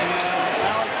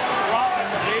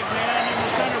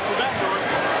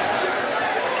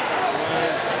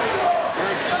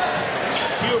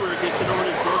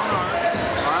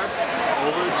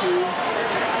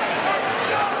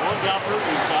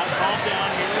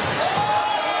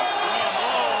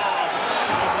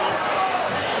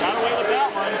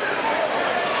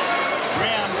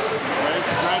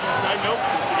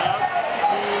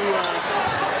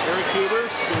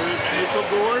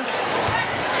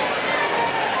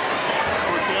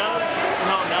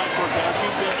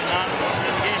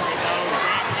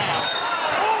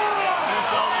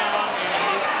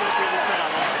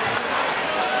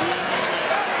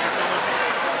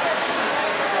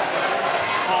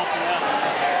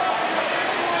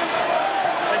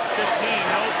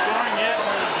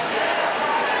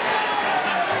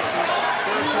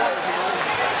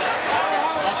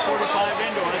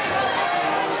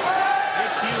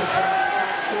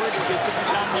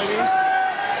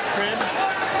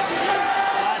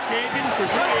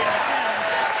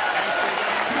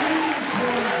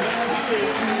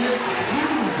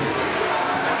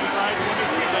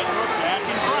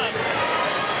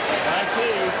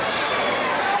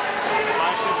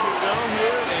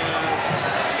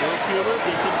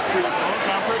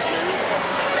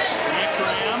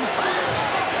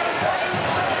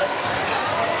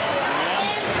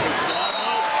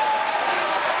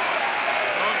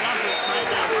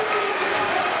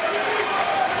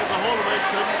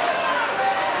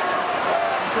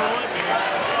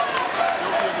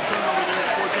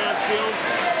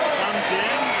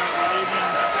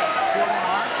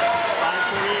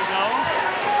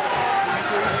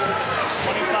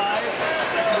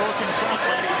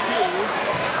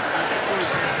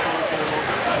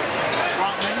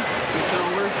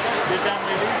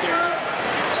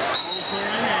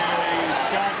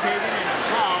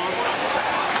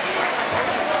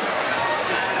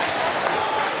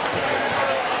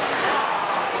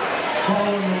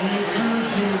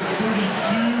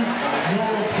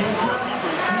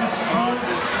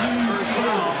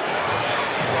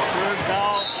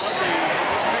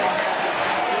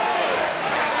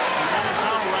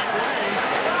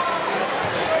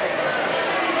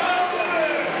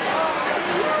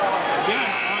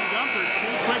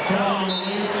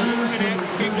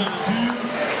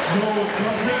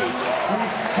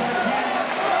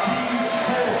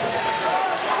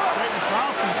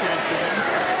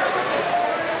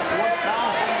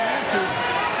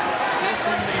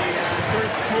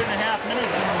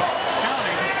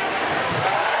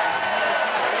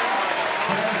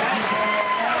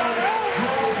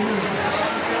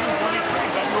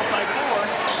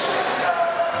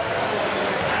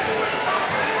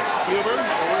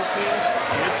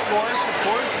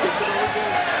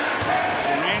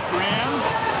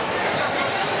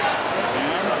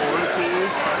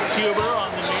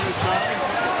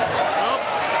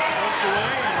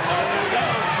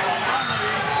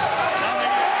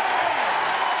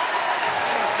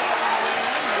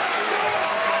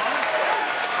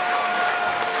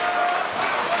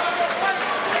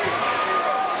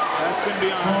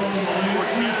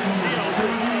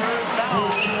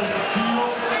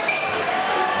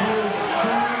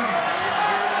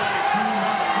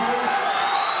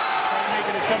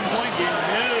 thinking, no.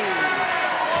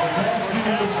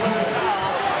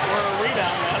 Or a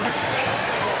rebound, rather.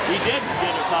 He did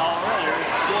get a foul earlier.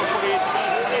 4:48 to go,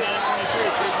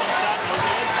 29-23. First one shot, no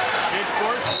good. It's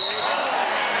forced.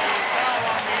 Foul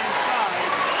on the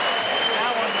inside.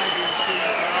 That one might be a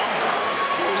student foul.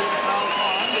 Foul on.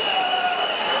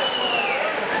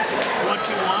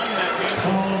 21, that means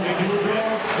we'll make it good.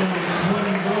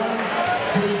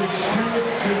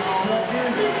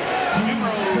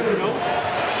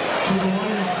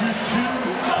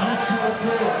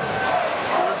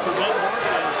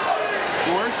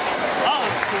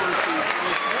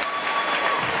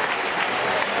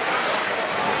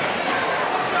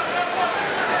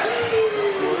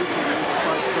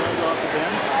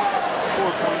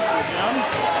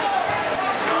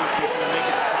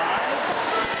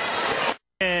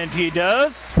 And he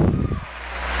does.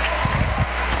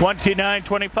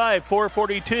 29-25,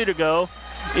 4:42 to go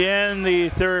in the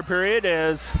third period.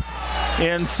 As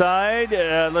inside,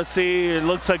 let's see, it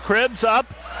looks like Cribbs up,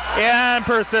 and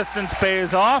persistence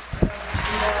pays off. A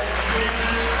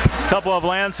couple of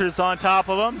Lancers on top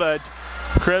of him, but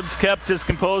Cribbs kept his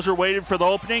composure, waited for the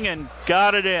opening, and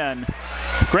got it in.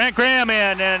 Grant Graham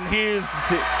in, and he's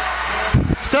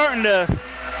starting to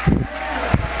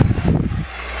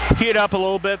heat up a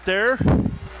little bit there.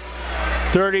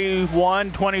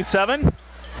 31-27,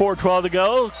 4:12 to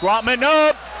go. Grotman,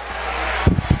 nope.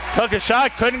 Took a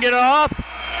shot, couldn't get it off.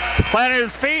 Planted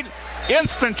his feet,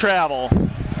 instant travel.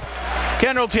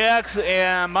 Kendall Jacks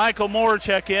and Michael Moore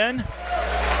check in.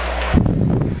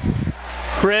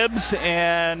 Cribbs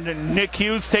and Nick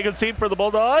Hughes take a seat for the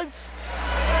Bulldogs.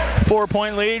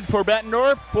 4-point lead for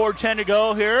Bettendorf, 4:10 to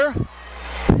go here.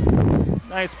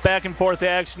 Nice back and forth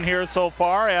action here so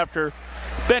far after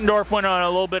Bettendorf went on a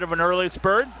little bit of an early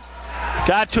spurt.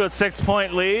 Got to a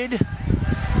 6-point lead.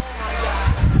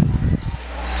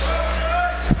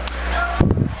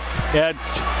 At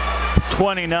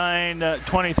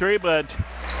 29-23, but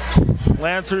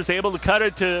Lancers able to cut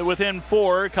it to within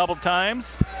 4 a couple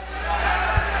times.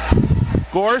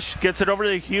 Gorsh gets it over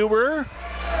to Huber.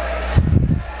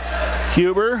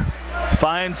 Huber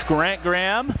finds Grant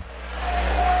Graham.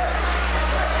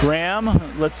 Graham,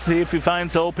 let's see if he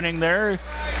finds the opening there.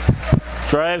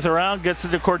 Drives around, gets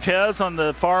it to Cortez on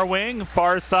the far wing.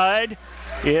 Far side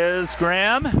is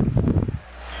Graham.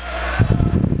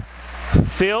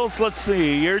 Seals, let's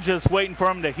see, you're just waiting for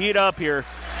him to heat up here.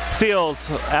 Seals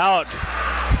out.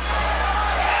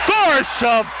 Gorsh,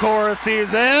 of course,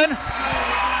 he's in.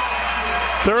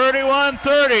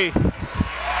 31-30.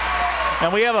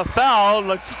 And we have a foul,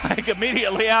 looks like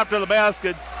immediately after the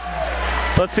basket.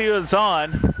 Let's see who's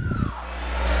on.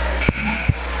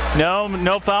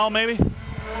 No foul maybe?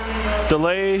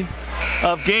 Delay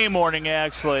of game warning,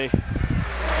 actually.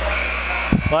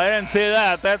 Well, I didn't say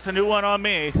that. That's a new one on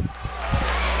me.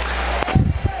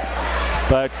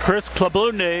 But Chris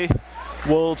Klabunde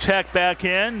will check back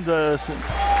in. The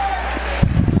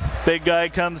big guy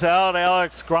comes out,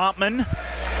 Alex Grotman.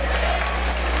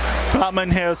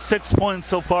 Grotman has 6 points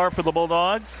so far for the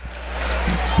Bulldogs.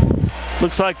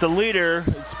 Looks like the leader.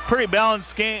 It's a pretty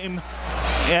balanced game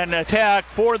and attack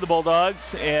for the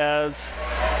Bulldogs as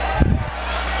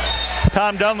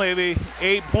Tom Dunleavy,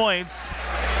 8 points,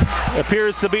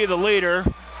 appears to be the leader,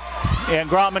 and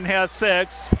Grotman has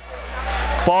 6.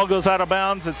 Ball goes out of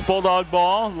bounds. It's Bulldog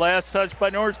ball. Last touch by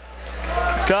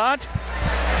Northcott.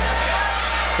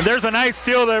 And there's a nice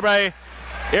steal there by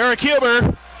Eric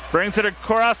Huber. Brings it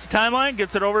across the timeline,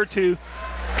 gets it over to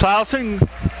Clausen.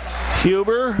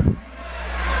 Huber.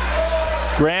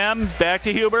 Graham back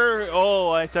to Huber.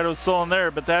 Oh, I thought it was stolen there,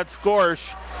 but that's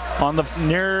Gorsh on the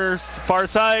near far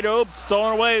side. Oh,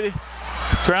 stolen away.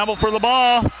 Scramble for the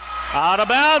ball. Out of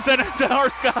bounds, and it's our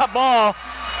Scott ball.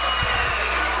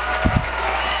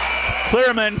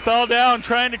 Clearman fell down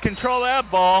trying to control that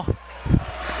ball.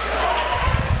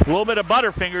 A little bit of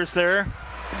butterfingers there.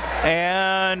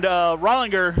 And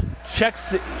Rollinger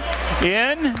checks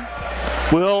in.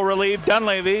 Will relieve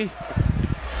Dunleavy.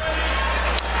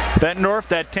 Bettendorf,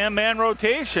 that 10-man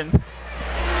rotation.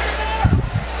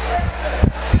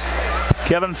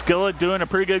 Kevin Skillett doing a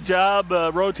pretty good job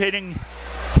rotating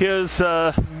his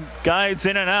guys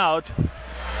in and out.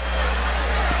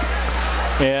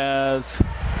 As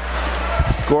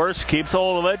Gorsh keeps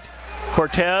hold of it.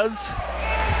 Cortez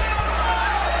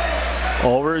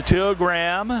over to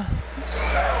Graham.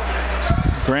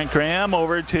 Grant Graham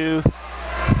over to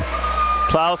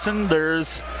Clausen.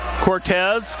 There's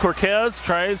Cortez. Cortez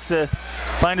tries to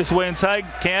find his way inside.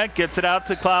 Can't. Gets it out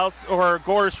to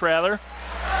Gorsh rather.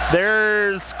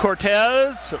 There's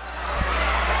Cortez.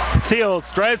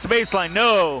 Seals. Drives the baseline.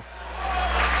 No.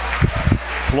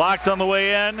 blocked on the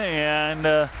way in,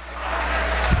 and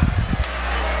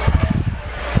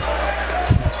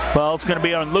foul's going to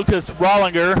be on Lucas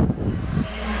Rollinger.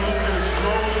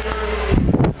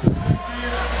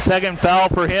 Second foul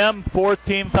for him, fourth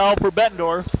team foul for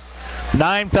Bettendorf.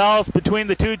 9 fouls between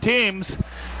the two teams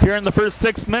here in the first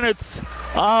 6 minutes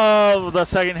of the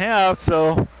second half,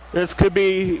 so this could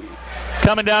be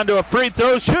coming down to a free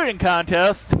throw shooting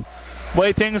contest. The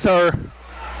way things are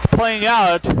playing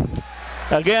out.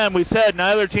 Again, we said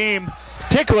neither team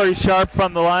particularly sharp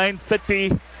from the line.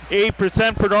 58%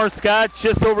 for North Scott,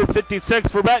 just over 56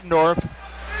 for Bettendorf.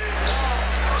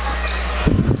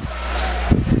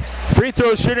 Free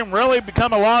throw shooting really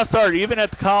become a lost art, even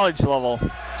at the college level.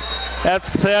 That's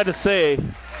sad to say.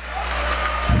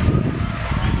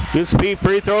 Used to be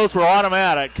free throws were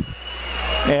automatic.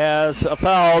 As a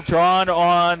foul drawn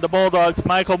on the Bulldogs,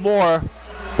 Michael Moore.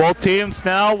 Both teams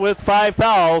now with 5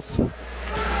 fouls.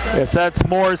 Yes, that's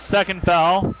Moore's second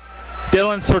foul.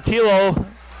 Dylan Sortillo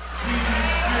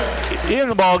in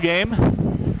the ball game.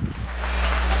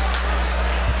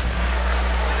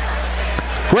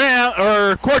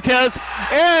 Cortez,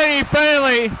 and he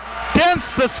finally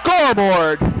dents the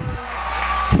scoreboard.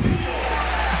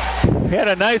 He had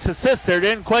a nice assist there.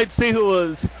 Didn't quite see who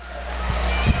was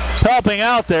helping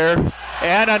out there.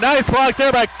 And a nice block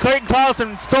there by Clayton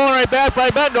Clausen, stolen right back by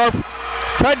Bettendorf.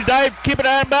 Tried to dive, keep it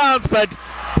out of bounds, but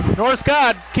North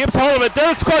Scott keeps hold of it.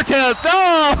 There's Cortez.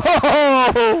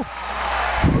 Oh!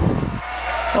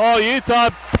 Oh, you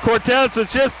thought Cortez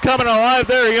was just coming alive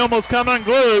there. He almost come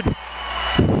unglued.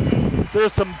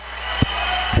 There's some,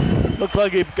 looked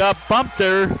like he got bumped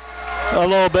there a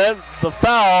little bit. The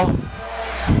foul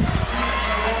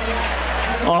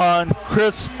on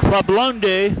Chris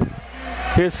Clablonde,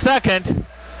 his second,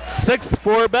 6th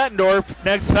for Bettendorf.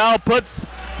 Next foul puts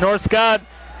North Scott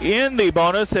in the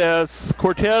bonus as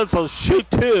Cortez will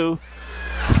shoot 2.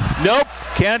 Nope,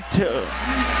 can't,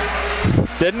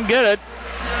 didn't get it.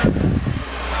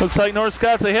 Looks like North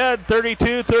Scott's ahead,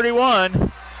 32-31.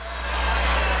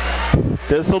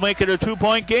 This will make it a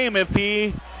 2-point game if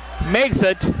he makes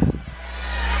it.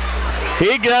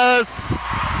 He does.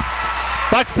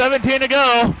 Buck 17 to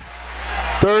go.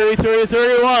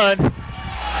 33-31.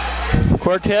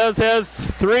 Cortez has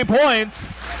 3 points.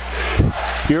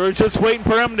 You were just waiting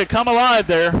for him to come alive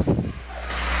there.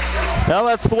 Well,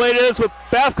 that's the way it is with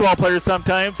basketball players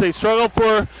sometimes. They struggle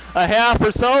for a half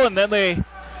or so, and then they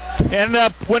end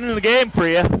up winning the game for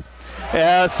you.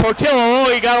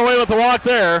 Sortillo, he got away with the walk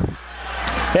there.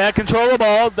 Had control of the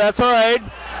ball. That's all right.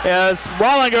 As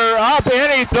Rollinger up,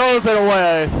 and he throws it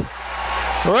away.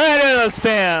 Right into the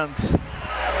stands.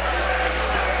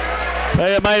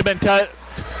 It might have been cut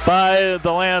by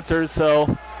the Lancers,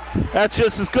 so that's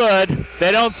just as good.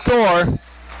 They don't score.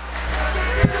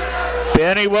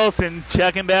 Benny Wilson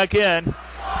checking back in.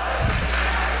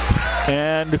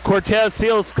 And Cortez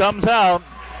Seals comes out.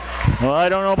 Well, I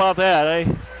don't know about that. I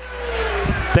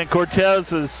think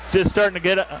Cortez is just starting to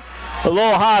get a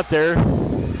little hot there.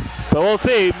 But we'll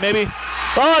see. Maybe.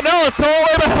 Oh, no, it's all the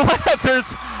way by the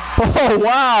Lancers. Oh,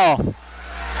 wow.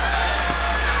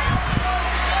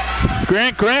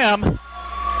 Grant Graham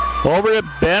over to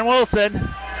Ben Wilson.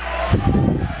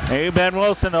 Maybe Ben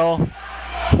Wilson will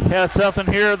have something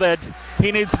here that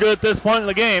he needs to do at this point in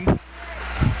the game.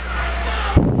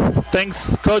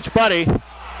 Thanks, Coach Buddy.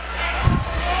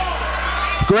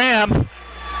 Graham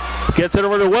gets it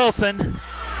over to Wilson.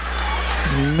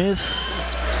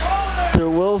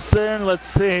 Mr. Wilson, let's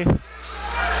see.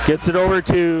 Gets it over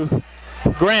to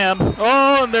Graham.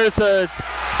 Oh, and there's a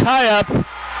tie-up.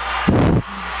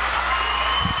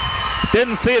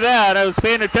 Didn't see that. I was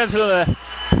paying attention to the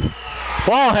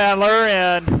ball handler,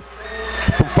 and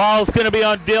the foul's going to be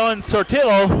on Dylan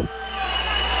Sortillo.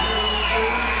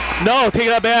 No, take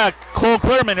that back. Cole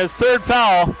Clearman, his 3rd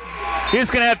foul. He's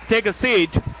going to have to take a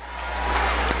seat.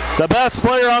 The best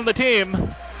player on the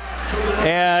team.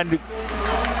 And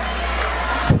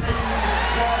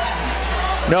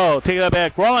no, take that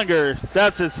back. Rollinger,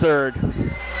 that's his 3rd.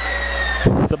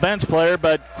 It's a bench player,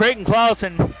 but Creighton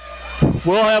Clausen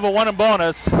will have a 1 in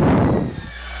bonus.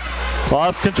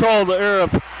 Lost control there,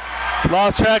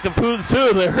 lost track of who's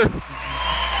who there.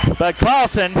 But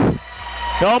Clausen,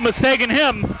 no mistaking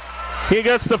him. He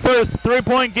gets the first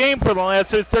 3-point game for the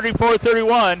Lancers,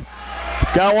 34-31.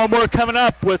 Got one more coming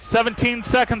up with 17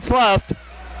 seconds left.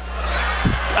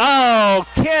 Oh,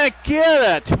 can't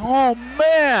get it. Oh,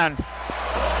 man.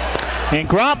 And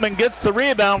Grontman gets the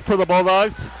rebound for the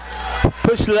Bulldogs.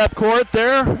 Pushed it up court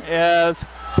there as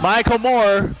Michael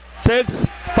Moore, 6,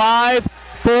 5,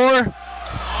 4.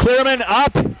 Clearman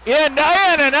up, in and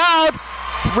out.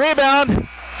 Rebound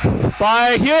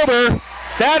by Huber.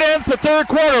 that ends the third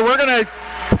quarter. We're going to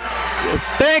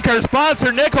thank our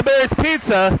sponsor, Nickelberry's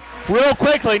Pizza, real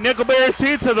quickly. Nickelberry's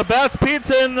Pizza, the best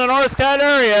pizza in the North Scott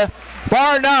area,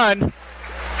 bar none.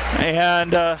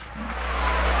 And, oh,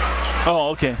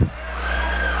 okay.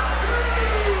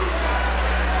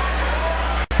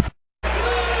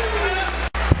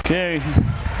 Okay.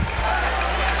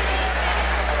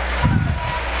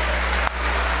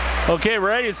 Okay, we're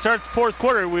ready to start the fourth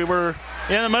quarter. We were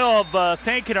in the middle of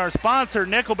thanking our sponsor,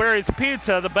 Nickelberry's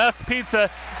Pizza, the best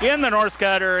pizza in the North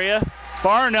Scott area,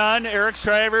 bar none. Eric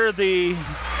Shriver, the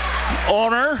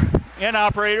owner and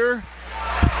operator,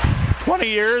 20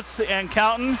 years and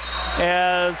counting,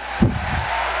 as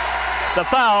the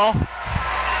foul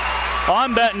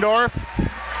on Bettendorf.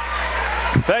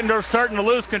 Bettendorf starting to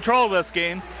lose control of this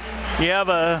game. You have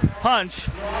a punch.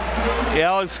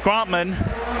 Alex Grontman,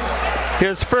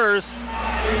 his first,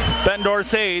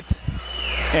 Bettendorf's 8th,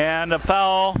 and a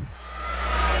foul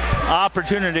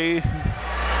opportunity.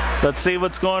 Let's see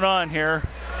what's going on here.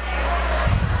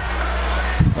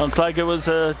 Looks like it was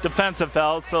a defensive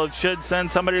foul, so it should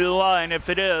send somebody to the line if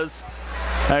it is.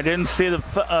 I didn't see the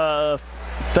foul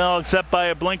except by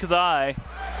a blink of the eye.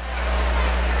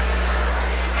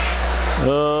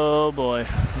 Oh boy,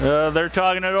 they're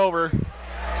talking it over.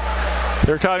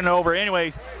 They're talking it over.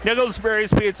 Anyway,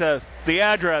 Nickelberry's Pizza, the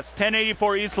address,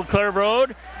 1084 East LeClaire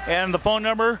Road, and the phone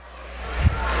number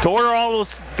to order all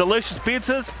those delicious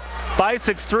pizzas,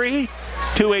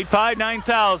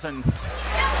 563-285-9000.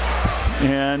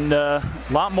 And a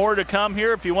lot more to come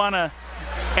here. If you want to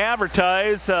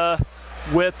advertise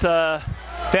with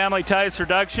Family Ties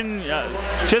Seduction,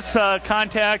 just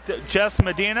contact Jess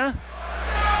Medina.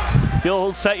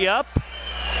 He'll set you up.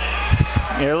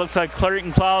 It looks like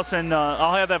Clayton Clausen.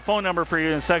 I'll have that phone number for you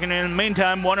in a second. In the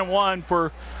meantime, 1-1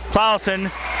 for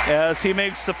Clausen as he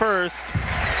makes the first.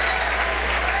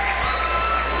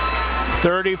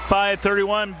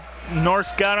 35-31, North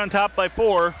Scott on top by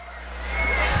 4.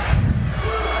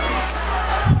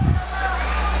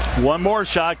 One more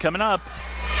shot coming up.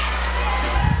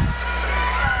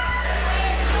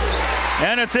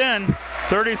 And it's in.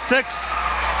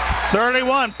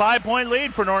 36-31, 5-point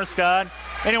lead for North Scott.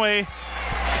 Anyway,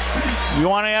 you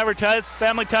want to advertise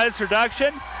Family Ties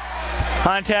Seduction?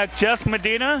 Contact Jess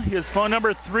Medina. His phone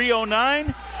number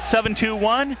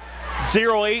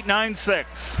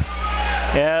 309-721-0896.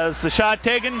 As the shot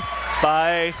taken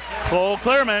by Cole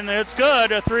Clearman, it's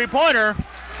good, a three-pointer.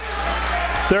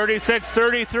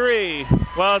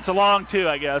 36-33. Well, it's a long two,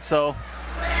 I guess, so.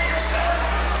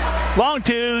 Long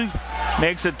two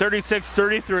makes it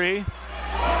 36-33.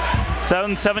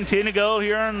 7:17 to go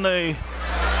here in the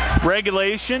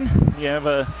regulation. You have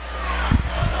a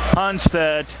hunch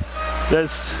that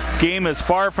this game is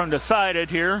far from decided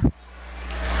here.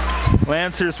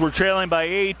 Lancers were trailing by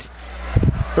 8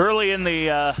 early in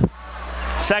the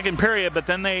second period, but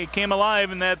then they came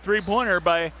alive, and that three-pointer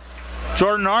by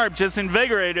Jordan Arp just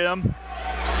invigorated them.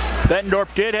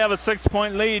 Bettendorf did have a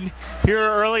 6-point lead here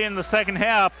early in the second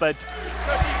half, but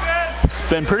it's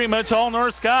been pretty much all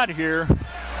North Scott here.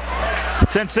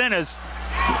 Since then, as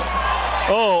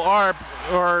Arp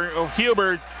or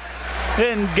Hubert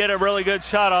didn't get a really good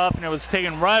shot off, and it was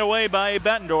taken right away by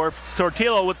Bettendorf.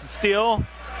 Sortillo with the steal.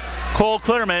 Cole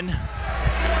Clearman.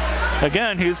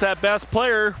 Again, he's that best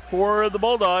player for the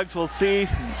Bulldogs. We'll see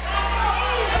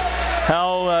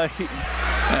how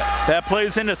that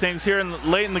plays into things here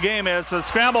late in the game. As a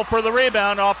scramble for the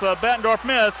rebound off the Bettendorf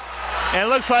miss. And it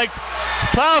looks like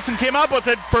Clausen came up with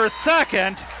it for a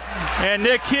second. And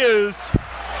Nick Hughes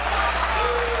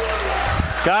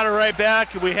got it right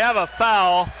back. We have a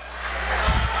foul.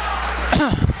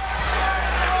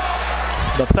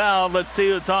 The foul, let's see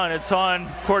who it's on. It's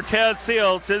on Cortez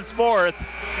Seals, his 4th.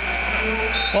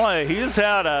 Boy, he's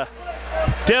had a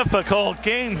difficult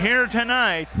game here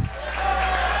tonight.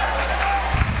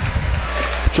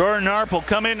 Jordan Arp will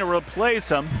come in to replace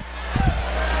him.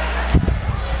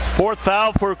 4th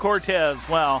foul for Cortez.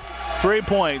 Wow, 3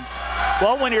 points.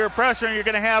 Well, when you're a freshman, you're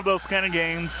going to have those kind of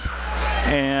games.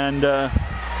 And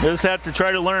just have to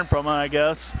try to learn from it, I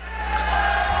guess.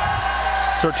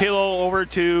 Sortillo over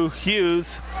to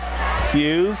Hughes.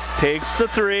 Hughes takes the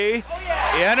 3,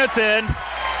 and it's in.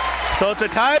 So it's a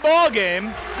tie ball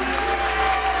game.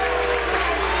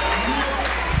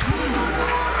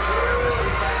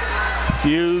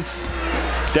 Hughes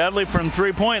deadly from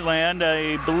three-point land,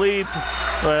 I believe,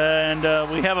 and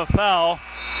we have a foul.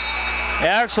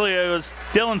 Actually, it was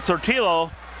Dylan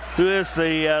Sortillo who is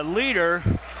the leader,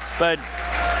 but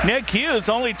Nick Hughes,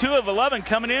 only 2 of 11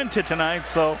 coming into tonight,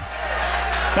 so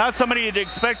not somebody you'd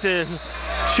expect to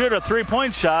shoot a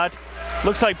three-point shot.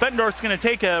 Looks like Bettendorf's going to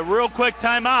take a real quick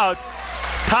timeout.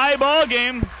 tie ball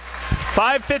game.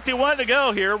 5:51 to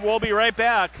go here. We'll be right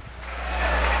back.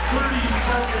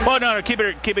 Oh, no, keep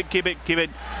it.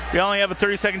 We only have a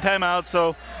 30-second timeout,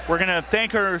 so we're going to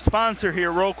thank our sponsor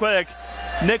here real quick,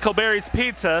 Nickelberry's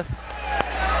Pizza,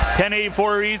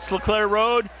 1084 East LeClaire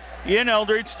Road in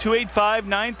Eldridge,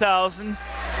 285-9000.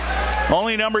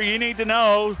 Only number you need to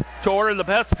know to order the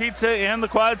best pizza in the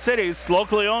Quad Cities,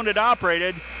 locally owned and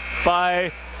operated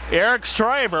by Eric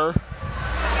Stryver.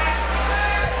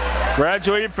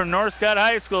 Graduated from North Scott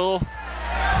High School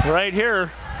right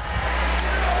here.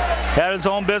 Had his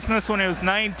own business when he was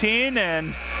 19,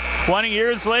 and 20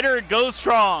 years later it goes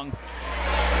strong.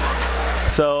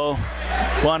 So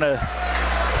want to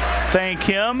thank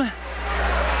him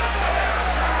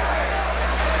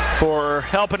for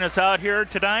helping us out here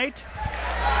tonight.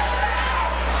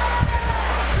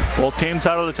 Both teams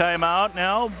out of the timeout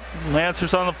now.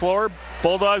 Lancers on the floor,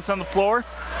 Bulldogs on the floor.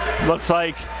 Looks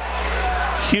like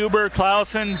Huber,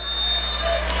 Clausen,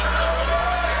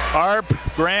 Arp,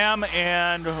 Graham,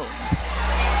 and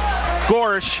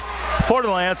Gorsch for the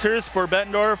Lancers. For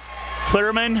Bettendorf,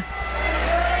 Clearman,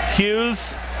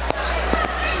 Hughes,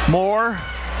 Moore,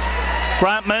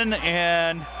 Gruntman,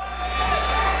 and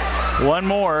one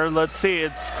more. Let's see,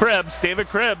 it's Cribbs, David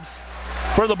Cribbs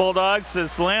for the Bulldogs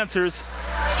as the Lancers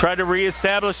try to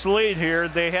reestablish the lead here.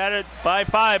 They had it by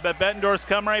 5, but Bettendorf's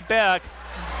come right back.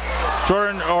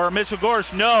 Jordan or Mitchell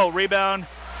Gorsch, no. Rebound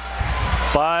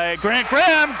by Grant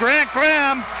Graham.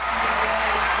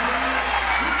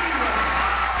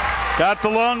 Got the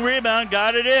long rebound,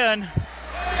 got it in.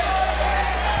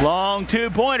 Long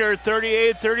two-pointer,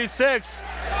 38-36.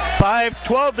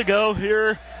 5:12 to go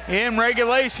here in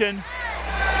regulation.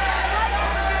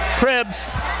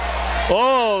 Cribbs,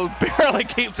 oh, barely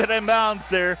keeps it in bounds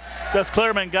there. Gus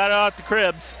Clearman got it out to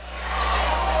Cribbs.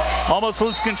 Almost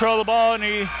loses control of the ball, and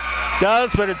he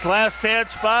does, but it's last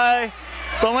touch by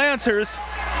the Lancers.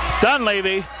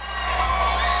 Dunleavy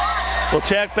will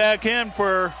check back in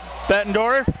for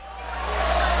Bettendorf.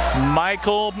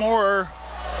 Michael Moore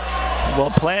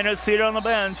will plant his seat on the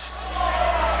bench.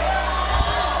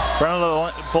 Front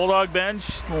of the Bulldog bench.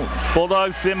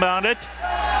 Bulldogs inbound it.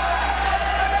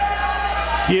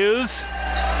 Hughes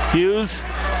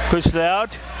pushed it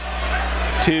out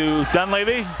to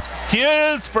Dunleavy.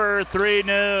 Hughes for 3,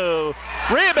 no.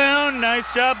 Rebound,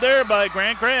 nice job there by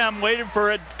Grant Graham. Waited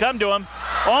for it to come to him.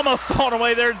 Almost all the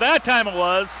way there. That time it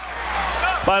was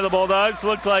by the Bulldogs.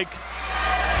 Looked like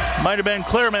might have been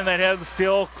Clearman that had the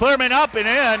steal. Clearman up and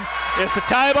in. It's a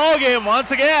tie ball game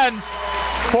once again.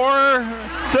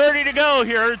 4:30 to go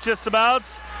here, just about.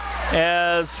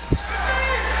 As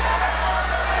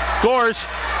Gorsch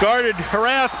guarded,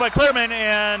 harassed by Clearman,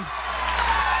 and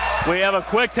we have a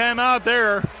quick timeout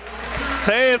there.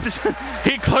 Saved.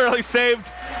 He clearly saved.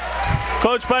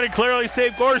 Coach Buddy clearly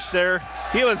saved Gorsch there.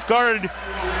 He was guarded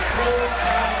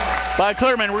by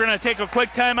Clearman. We're going to take a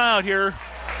quick timeout here.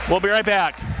 We'll be right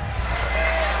back.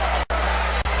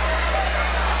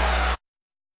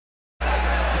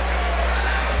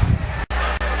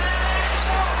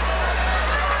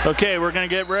 Okay, we're going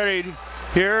to get ready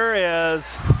here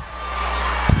as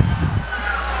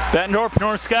Bettendorf,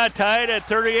 North Scott tied at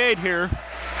 38 here.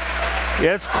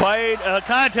 It's quite a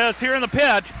contest here in the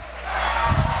pit.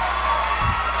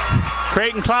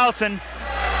 Creighton Clausen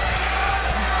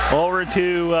over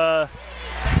to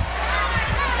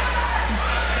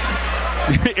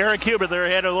Eric Huber there.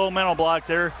 Had a little mental block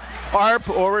there. Arp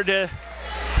over to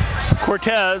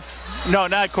Cortez. No,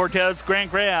 not Cortez. Grant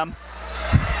Graham.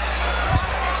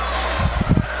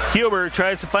 Huber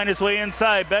tries to find his way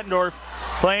inside. Bettendorf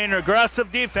playing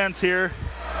aggressive defense here.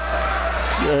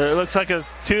 It looks like a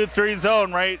 2-3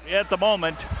 zone right at the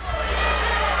moment.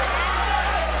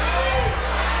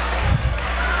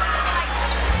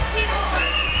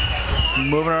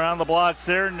 Moving around the blocks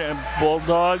there. And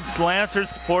Bulldogs,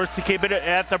 Lancers forced to keep it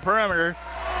at the perimeter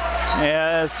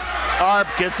as Arp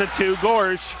gets it to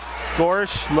Gorsch.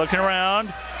 Gorsch looking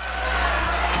around.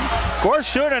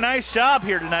 Gorsch doing a nice job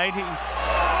here tonight.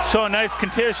 He's showing nice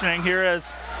conditioning here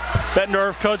as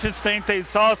Bettendorf coaches think they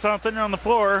saw something on the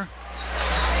floor.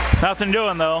 Nothing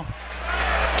doing though.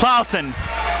 Clausen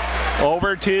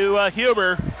over to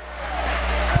Huber.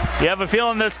 You have a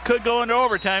feeling this could go into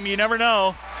overtime. You never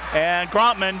know. And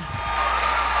Gruntman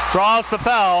draws the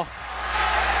foul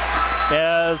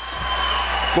as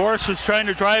Gorsch was trying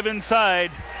to drive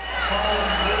inside.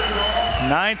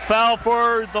 9th foul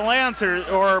for the Lancers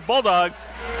or Bulldogs.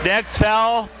 Next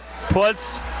foul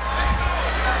puts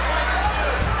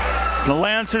the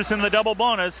Lancers in the double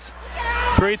bonus.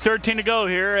 3:13 to go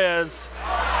here as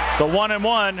the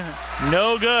 1-and-1.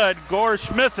 No good. Gorsch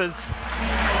misses.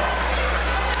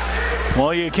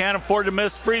 Well, you can't afford to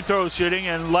miss free throw shooting,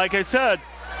 and like I said,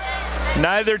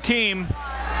 neither team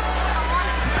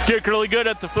particularly good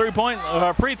at the three-point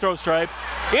free throw stripe.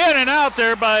 In and out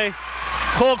there by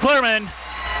Cole Clearman.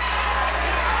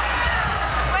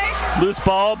 Loose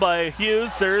ball by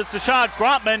Hughes. There's the shot.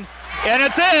 Grotman, and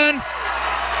it's in.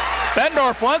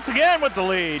 Bettendorf once again with the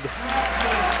lead.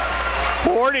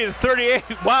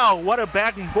 40-38. Wow, what a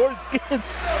back and forth.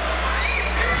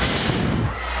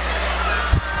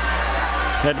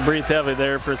 Had to breathe heavy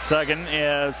there for a second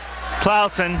as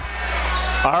Clausen,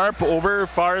 Arp over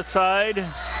far side.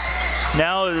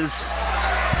 Now is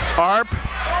Arp.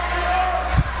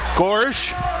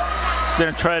 Gorsh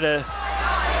gonna try to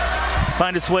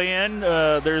find its way in.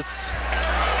 There's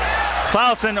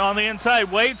Clausen on the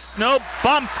inside. Waits. Nope.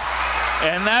 Bumped.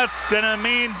 And that's gonna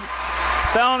mean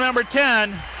foul number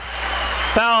 10.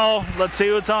 Foul. Let's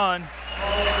see what's on.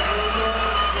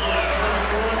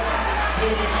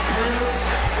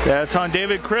 That's on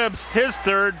David Cribbs, his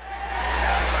third.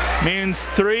 Means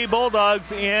 3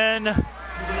 Bulldogs in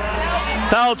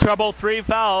foul trouble, 3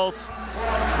 fouls.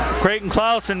 Creighton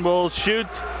Clausen will shoot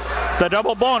the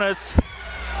double bonus.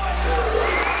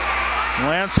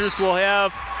 Lancers will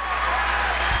have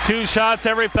 2 shots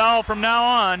every foul from now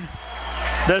on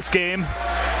this game.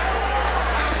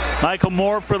 Michael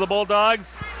Moore for the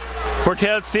Bulldogs.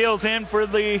 Cortez Seals in for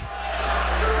the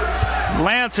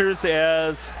Lancers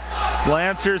as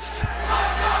Lancers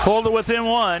pulled it within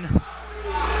 1.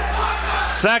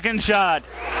 Second shot.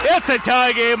 It's a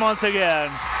tie game once again.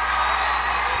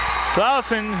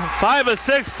 Clausen 5 of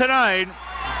 6 tonight.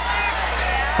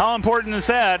 How important is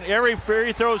that? Every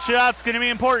free throw shot's going to be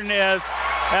important as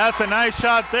that's a nice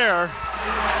shot there.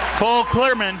 Cole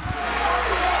Clearman.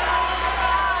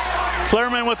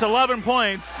 Clearman with 11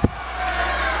 points.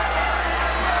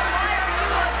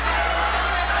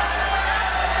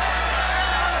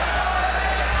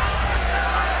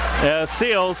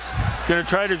 Seals is going to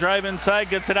try to drive inside,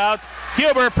 gets it out.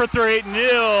 Huber for 3,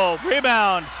 no.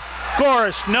 Rebound.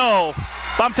 Gorsh, no.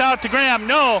 Bumped out to Graham,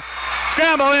 no.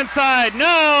 Scramble inside,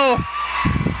 no.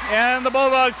 And the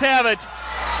Bulldogs have it.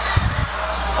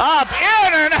 Up,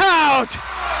 in and out.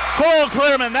 Cole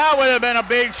Clearman, that would have been a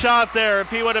big shot there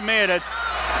if he would have made it.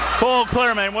 Cole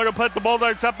Clearman would have put the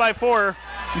Bulldogs up by 4.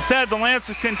 Instead, the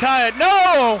Lancers can tie it.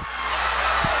 No!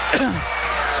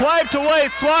 Swiped away,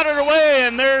 swatted away,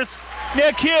 and there's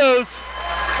Nick Hughes.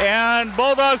 And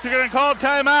Bulldogs are going to call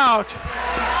timeout.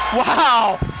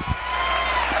 Wow!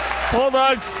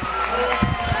 Bulldogs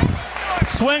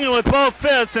swinging with both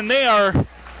fists, and they're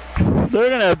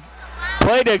going to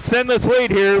play to extend this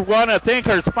lead here. Want to thank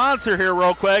our sponsor here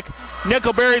real quick,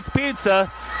 Nickelberry's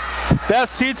Pizza.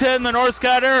 Best pizza in the North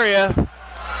Scott area.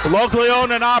 Locally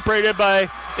owned and operated by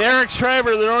Eric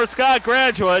Schreiber, the North Scott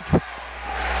graduate.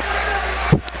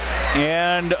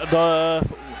 And the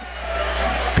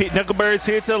Nickelberry's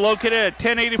Pizza located at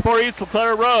 1084 East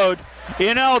LeClaire Road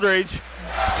in Eldridge.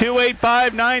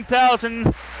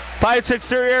 285-9000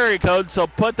 563 area code. So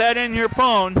put that in your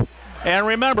phone and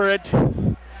remember it.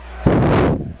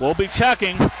 We'll be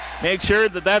checking. Make sure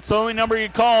that that's the only number you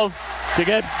call to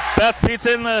get best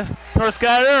pizza in the North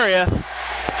Scott area.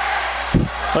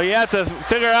 Well, you have to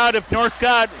figure out if North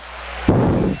Scott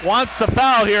wants to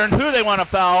foul here and who they want to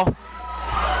foul.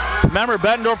 Remember,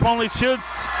 Bettendorf only shoots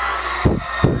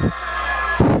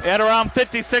at around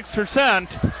 56%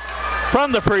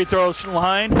 from the free throw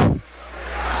line.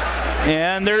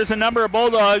 And there's a number of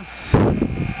Bulldogs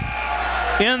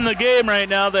in the game right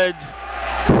now that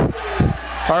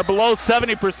are below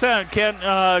 70%.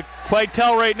 Can't quite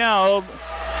tell right now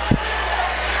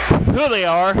who they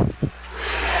are.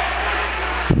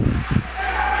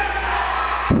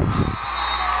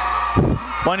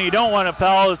 One you don't want to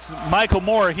foul is Michael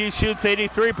Moore. He shoots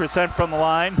 83% from the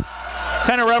line.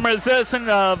 Kind of reminiscent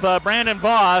of Brandon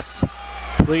Voss,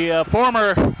 the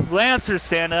former Lancer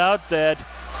standout that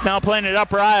is now playing at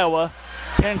Upper Iowa.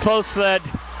 Getting close to that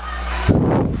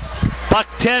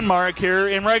 .10 mark here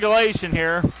in regulation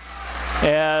here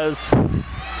as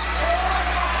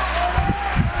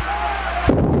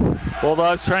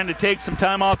Bulldogs trying to take some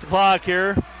time off the clock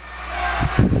here.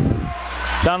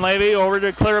 Dunleavy over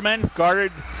to Clearman,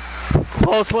 guarded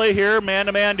closely here,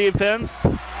 man-to-man defense.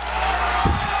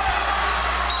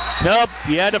 Nope,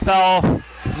 you had to foul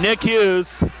Nick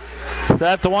Hughes. Is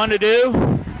that the one to do?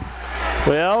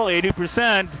 Well,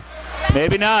 80%,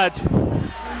 maybe not.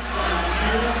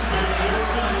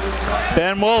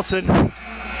 Ben Wilson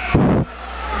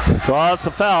draws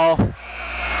a foul.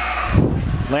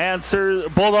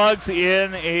 Bulldogs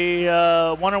in a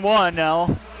 1-1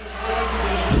 now.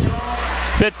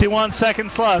 51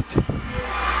 seconds left.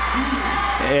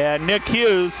 And Nick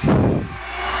Hughes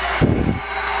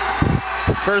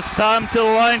First time to the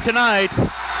line tonight.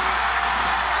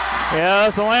 Yeah,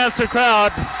 it's a Lancer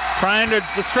crowd trying to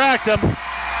distract them.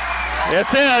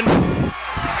 It's in.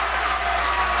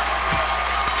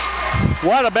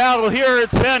 What a battle here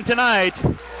it's been tonight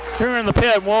here in the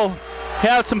pit. We'll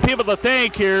have some people to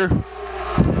thank here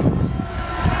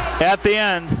at the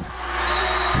end.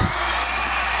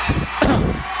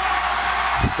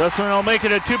 This one will make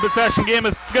it a 2-possession game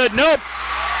if it's good. Nope.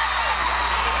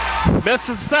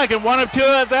 Misses the second. 1 of 2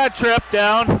 at that trip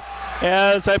down,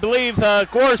 as I believe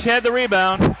Gorsh had the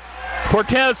rebound.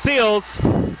 Cortez seals.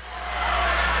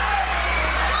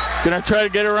 Gonna try to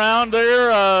get around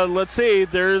there. Let's see.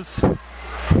 There's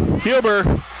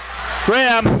Huber.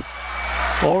 Graham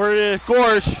over to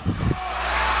Gorsh.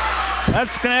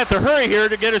 That's gonna have to hurry here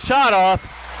to get a shot off.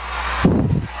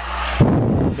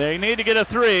 They need to get a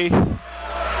 3.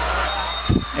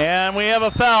 And we have a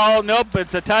foul. Nope,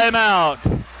 it's a timeout.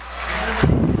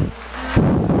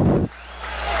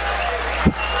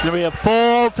 Gonna be a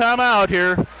full timeout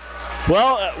here.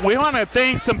 Well, we want to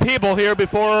thank some people here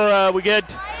before we get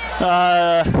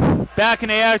back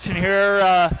into action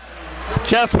here.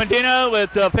 Jess Medina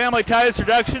with Family Ties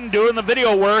Production doing the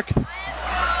video work.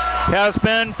 Has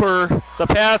been for the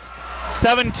past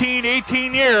 17,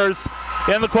 18 years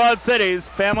in the Quad Cities.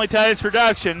 Family Ties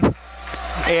Production.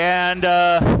 And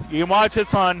you can watch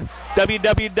us on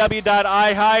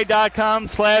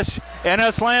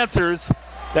www.ihigh.com/NSLancers.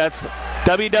 That's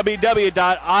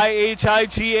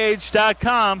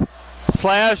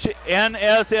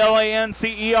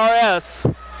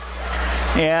www.ihigh.com/NSLANCERS.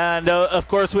 And of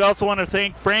course, we also want to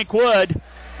thank Frank Wood,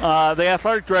 the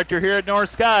athletic director here at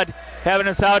North Scott, having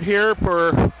us out here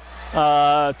for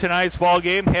tonight's ball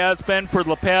game. Has been for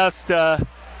the past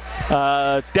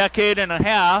decade and a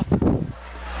half.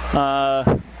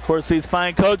 Of course, these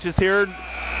fine coaches here.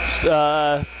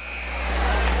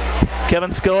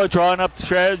 Kevin Skilla drawing up the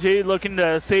strategy, looking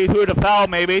to see who to foul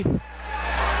maybe.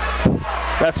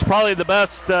 That's probably the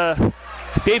best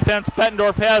defense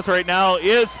Bettendorf has right now,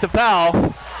 is to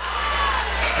foul.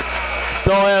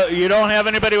 Still, you don't have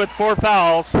anybody with 4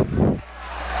 fouls.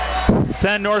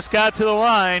 Send North Scott to the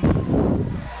line.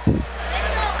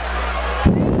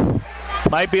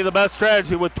 Might be the best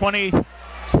strategy with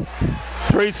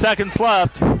 23 seconds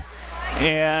left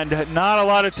and not a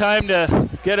lot of time to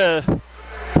get a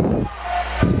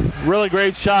really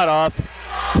great shot off.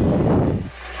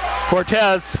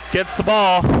 Cortez gets the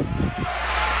ball.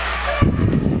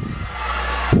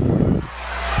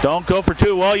 Don't go for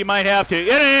 2. Well, you might have to.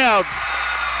 In and out.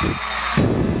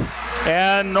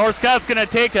 And North Scott's going to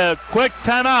take a quick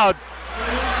timeout.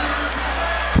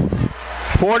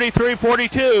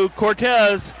 43-42.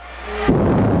 Cortez.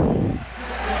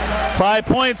 5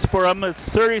 points for him. A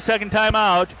 30-second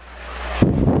timeout.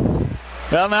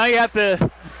 Well, now you have to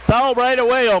foul right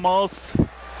away almost.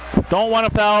 Don't want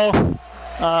to foul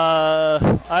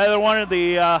either one of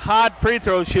the hot free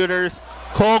throw shooters,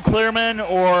 Cole Clearman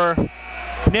or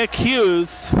Nick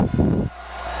Hughes.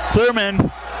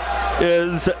 Clearman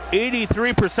is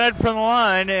 83% from the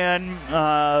line, and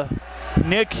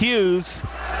Nick Hughes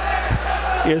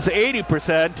is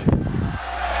 80%.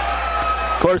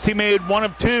 Of course, he made 1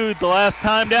 of 2 the last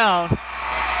time down.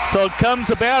 So it comes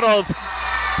a battle of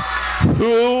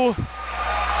who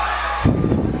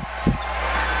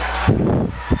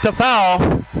to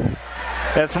foul.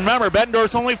 Let's remember,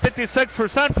 Bettendorf's only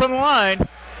 56% from the line.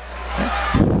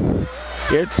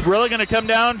 It's really going to come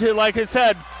down to, like I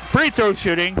said, free throw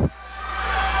shooting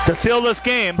to seal this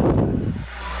game.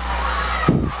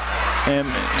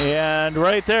 And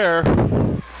right there,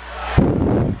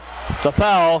 the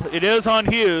foul. It is on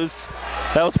Hughes.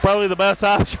 That was probably the best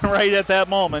option right at that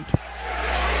moment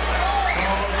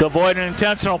to avoid an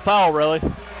intentional foul, really.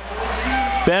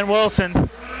 Ben Wilson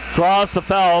draws the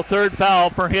foul, 3rd foul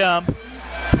for him.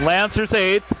 Lancers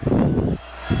 8th.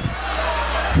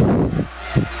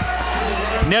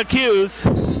 Nick Hughes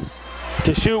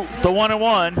to shoot the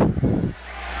 1-and-1.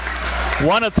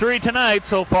 1 of 3 tonight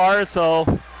so far, so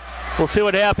we'll see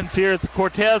what happens here as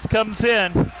Cortez comes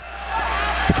in.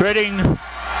 Trading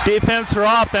defense for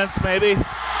offense, maybe.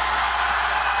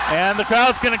 And the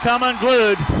crowd's going to come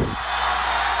unglued.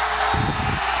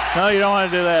 No, you don't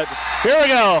want to do that. Here we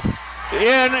go.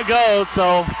 In it goes,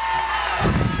 so.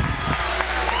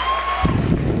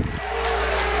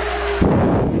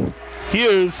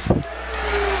 Hughes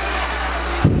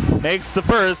makes the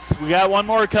first. We got one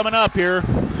more coming up here.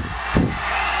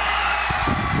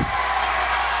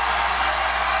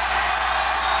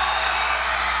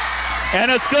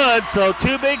 And it's good, so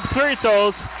 2 big free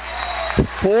throws,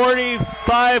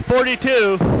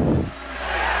 45-42.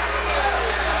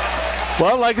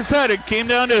 Well, like I said, it came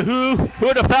down to who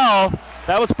to foul.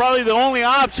 That was probably the only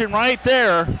option right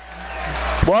there,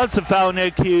 was to foul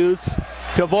Nick Hughes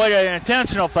to avoid an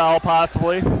intentional foul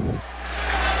possibly.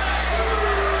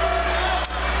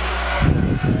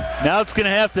 Now it's going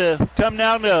to have to come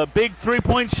down to a big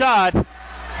three-point shot.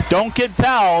 Don't get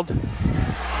fouled,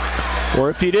 or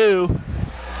if you do,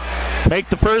 make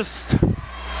the first,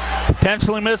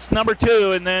 potentially miss number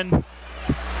two, and then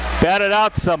bat it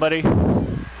out to somebody.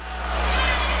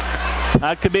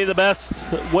 That could be the best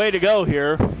way to go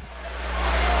here,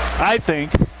 I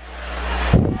think.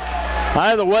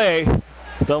 Either way,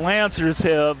 the Lancers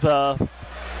have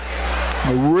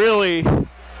really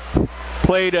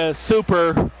played a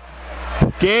super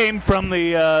game from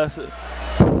the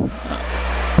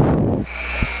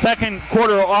second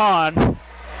quarter on.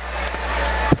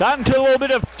 Got into a little bit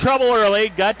of trouble early,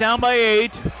 got down by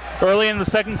 8 early in the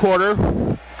second quarter,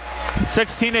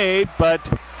 16-8, but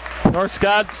North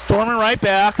Scott storming right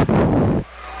back.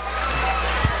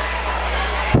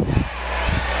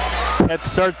 Had to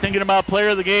start thinking about player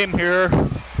of the game here.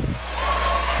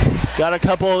 Got a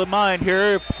couple in mind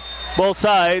here, both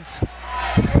sides.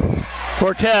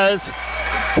 Cortez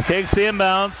takes the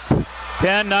inbounds.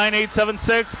 10, 9, 8, 7,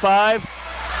 6, 5.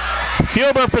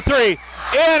 Huber for 3. In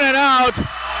and out.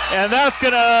 And that's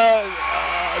going to,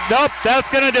 nope, that's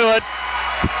going to do it.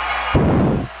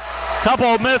 Couple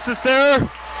of misses there.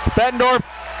 Bettendorf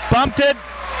bumped it.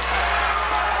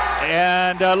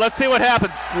 And let's see what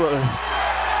happens.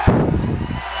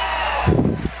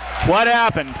 What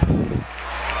happened?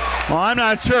 Well, I'm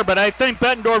not sure, but I think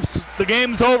the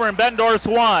game's over and Bettendorf's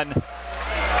won.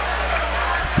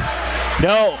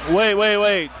 No,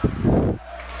 wait.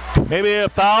 Maybe a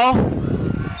foul?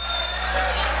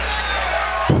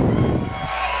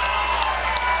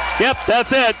 Yep,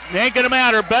 that's it. It ain't gonna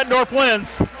matter. Bettendorf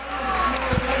wins.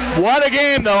 What a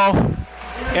game, though.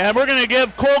 And we're gonna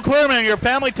give Cole Clearman, your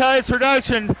Family Ties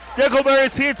production,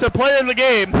 Nickelberry Seats, a player of the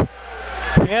game.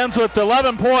 He ends with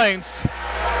 11 points.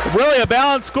 Really a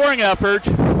balanced scoring effort.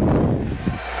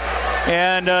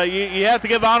 And you have to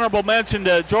give honorable mention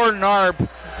to Jordan Arp,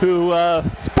 who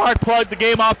spark-plugged the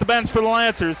game off the bench for the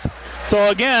Lancers. So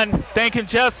again, thanking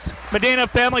Jess Medina,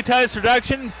 Family Ties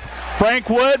production, Frank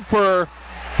Wood for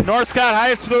North Scott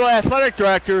High School athletic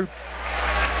director,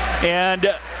 and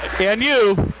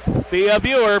you, the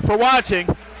viewer, for watching.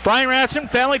 Brian Ratcham,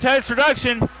 Family Ties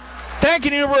production,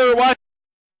 thanking you for watching.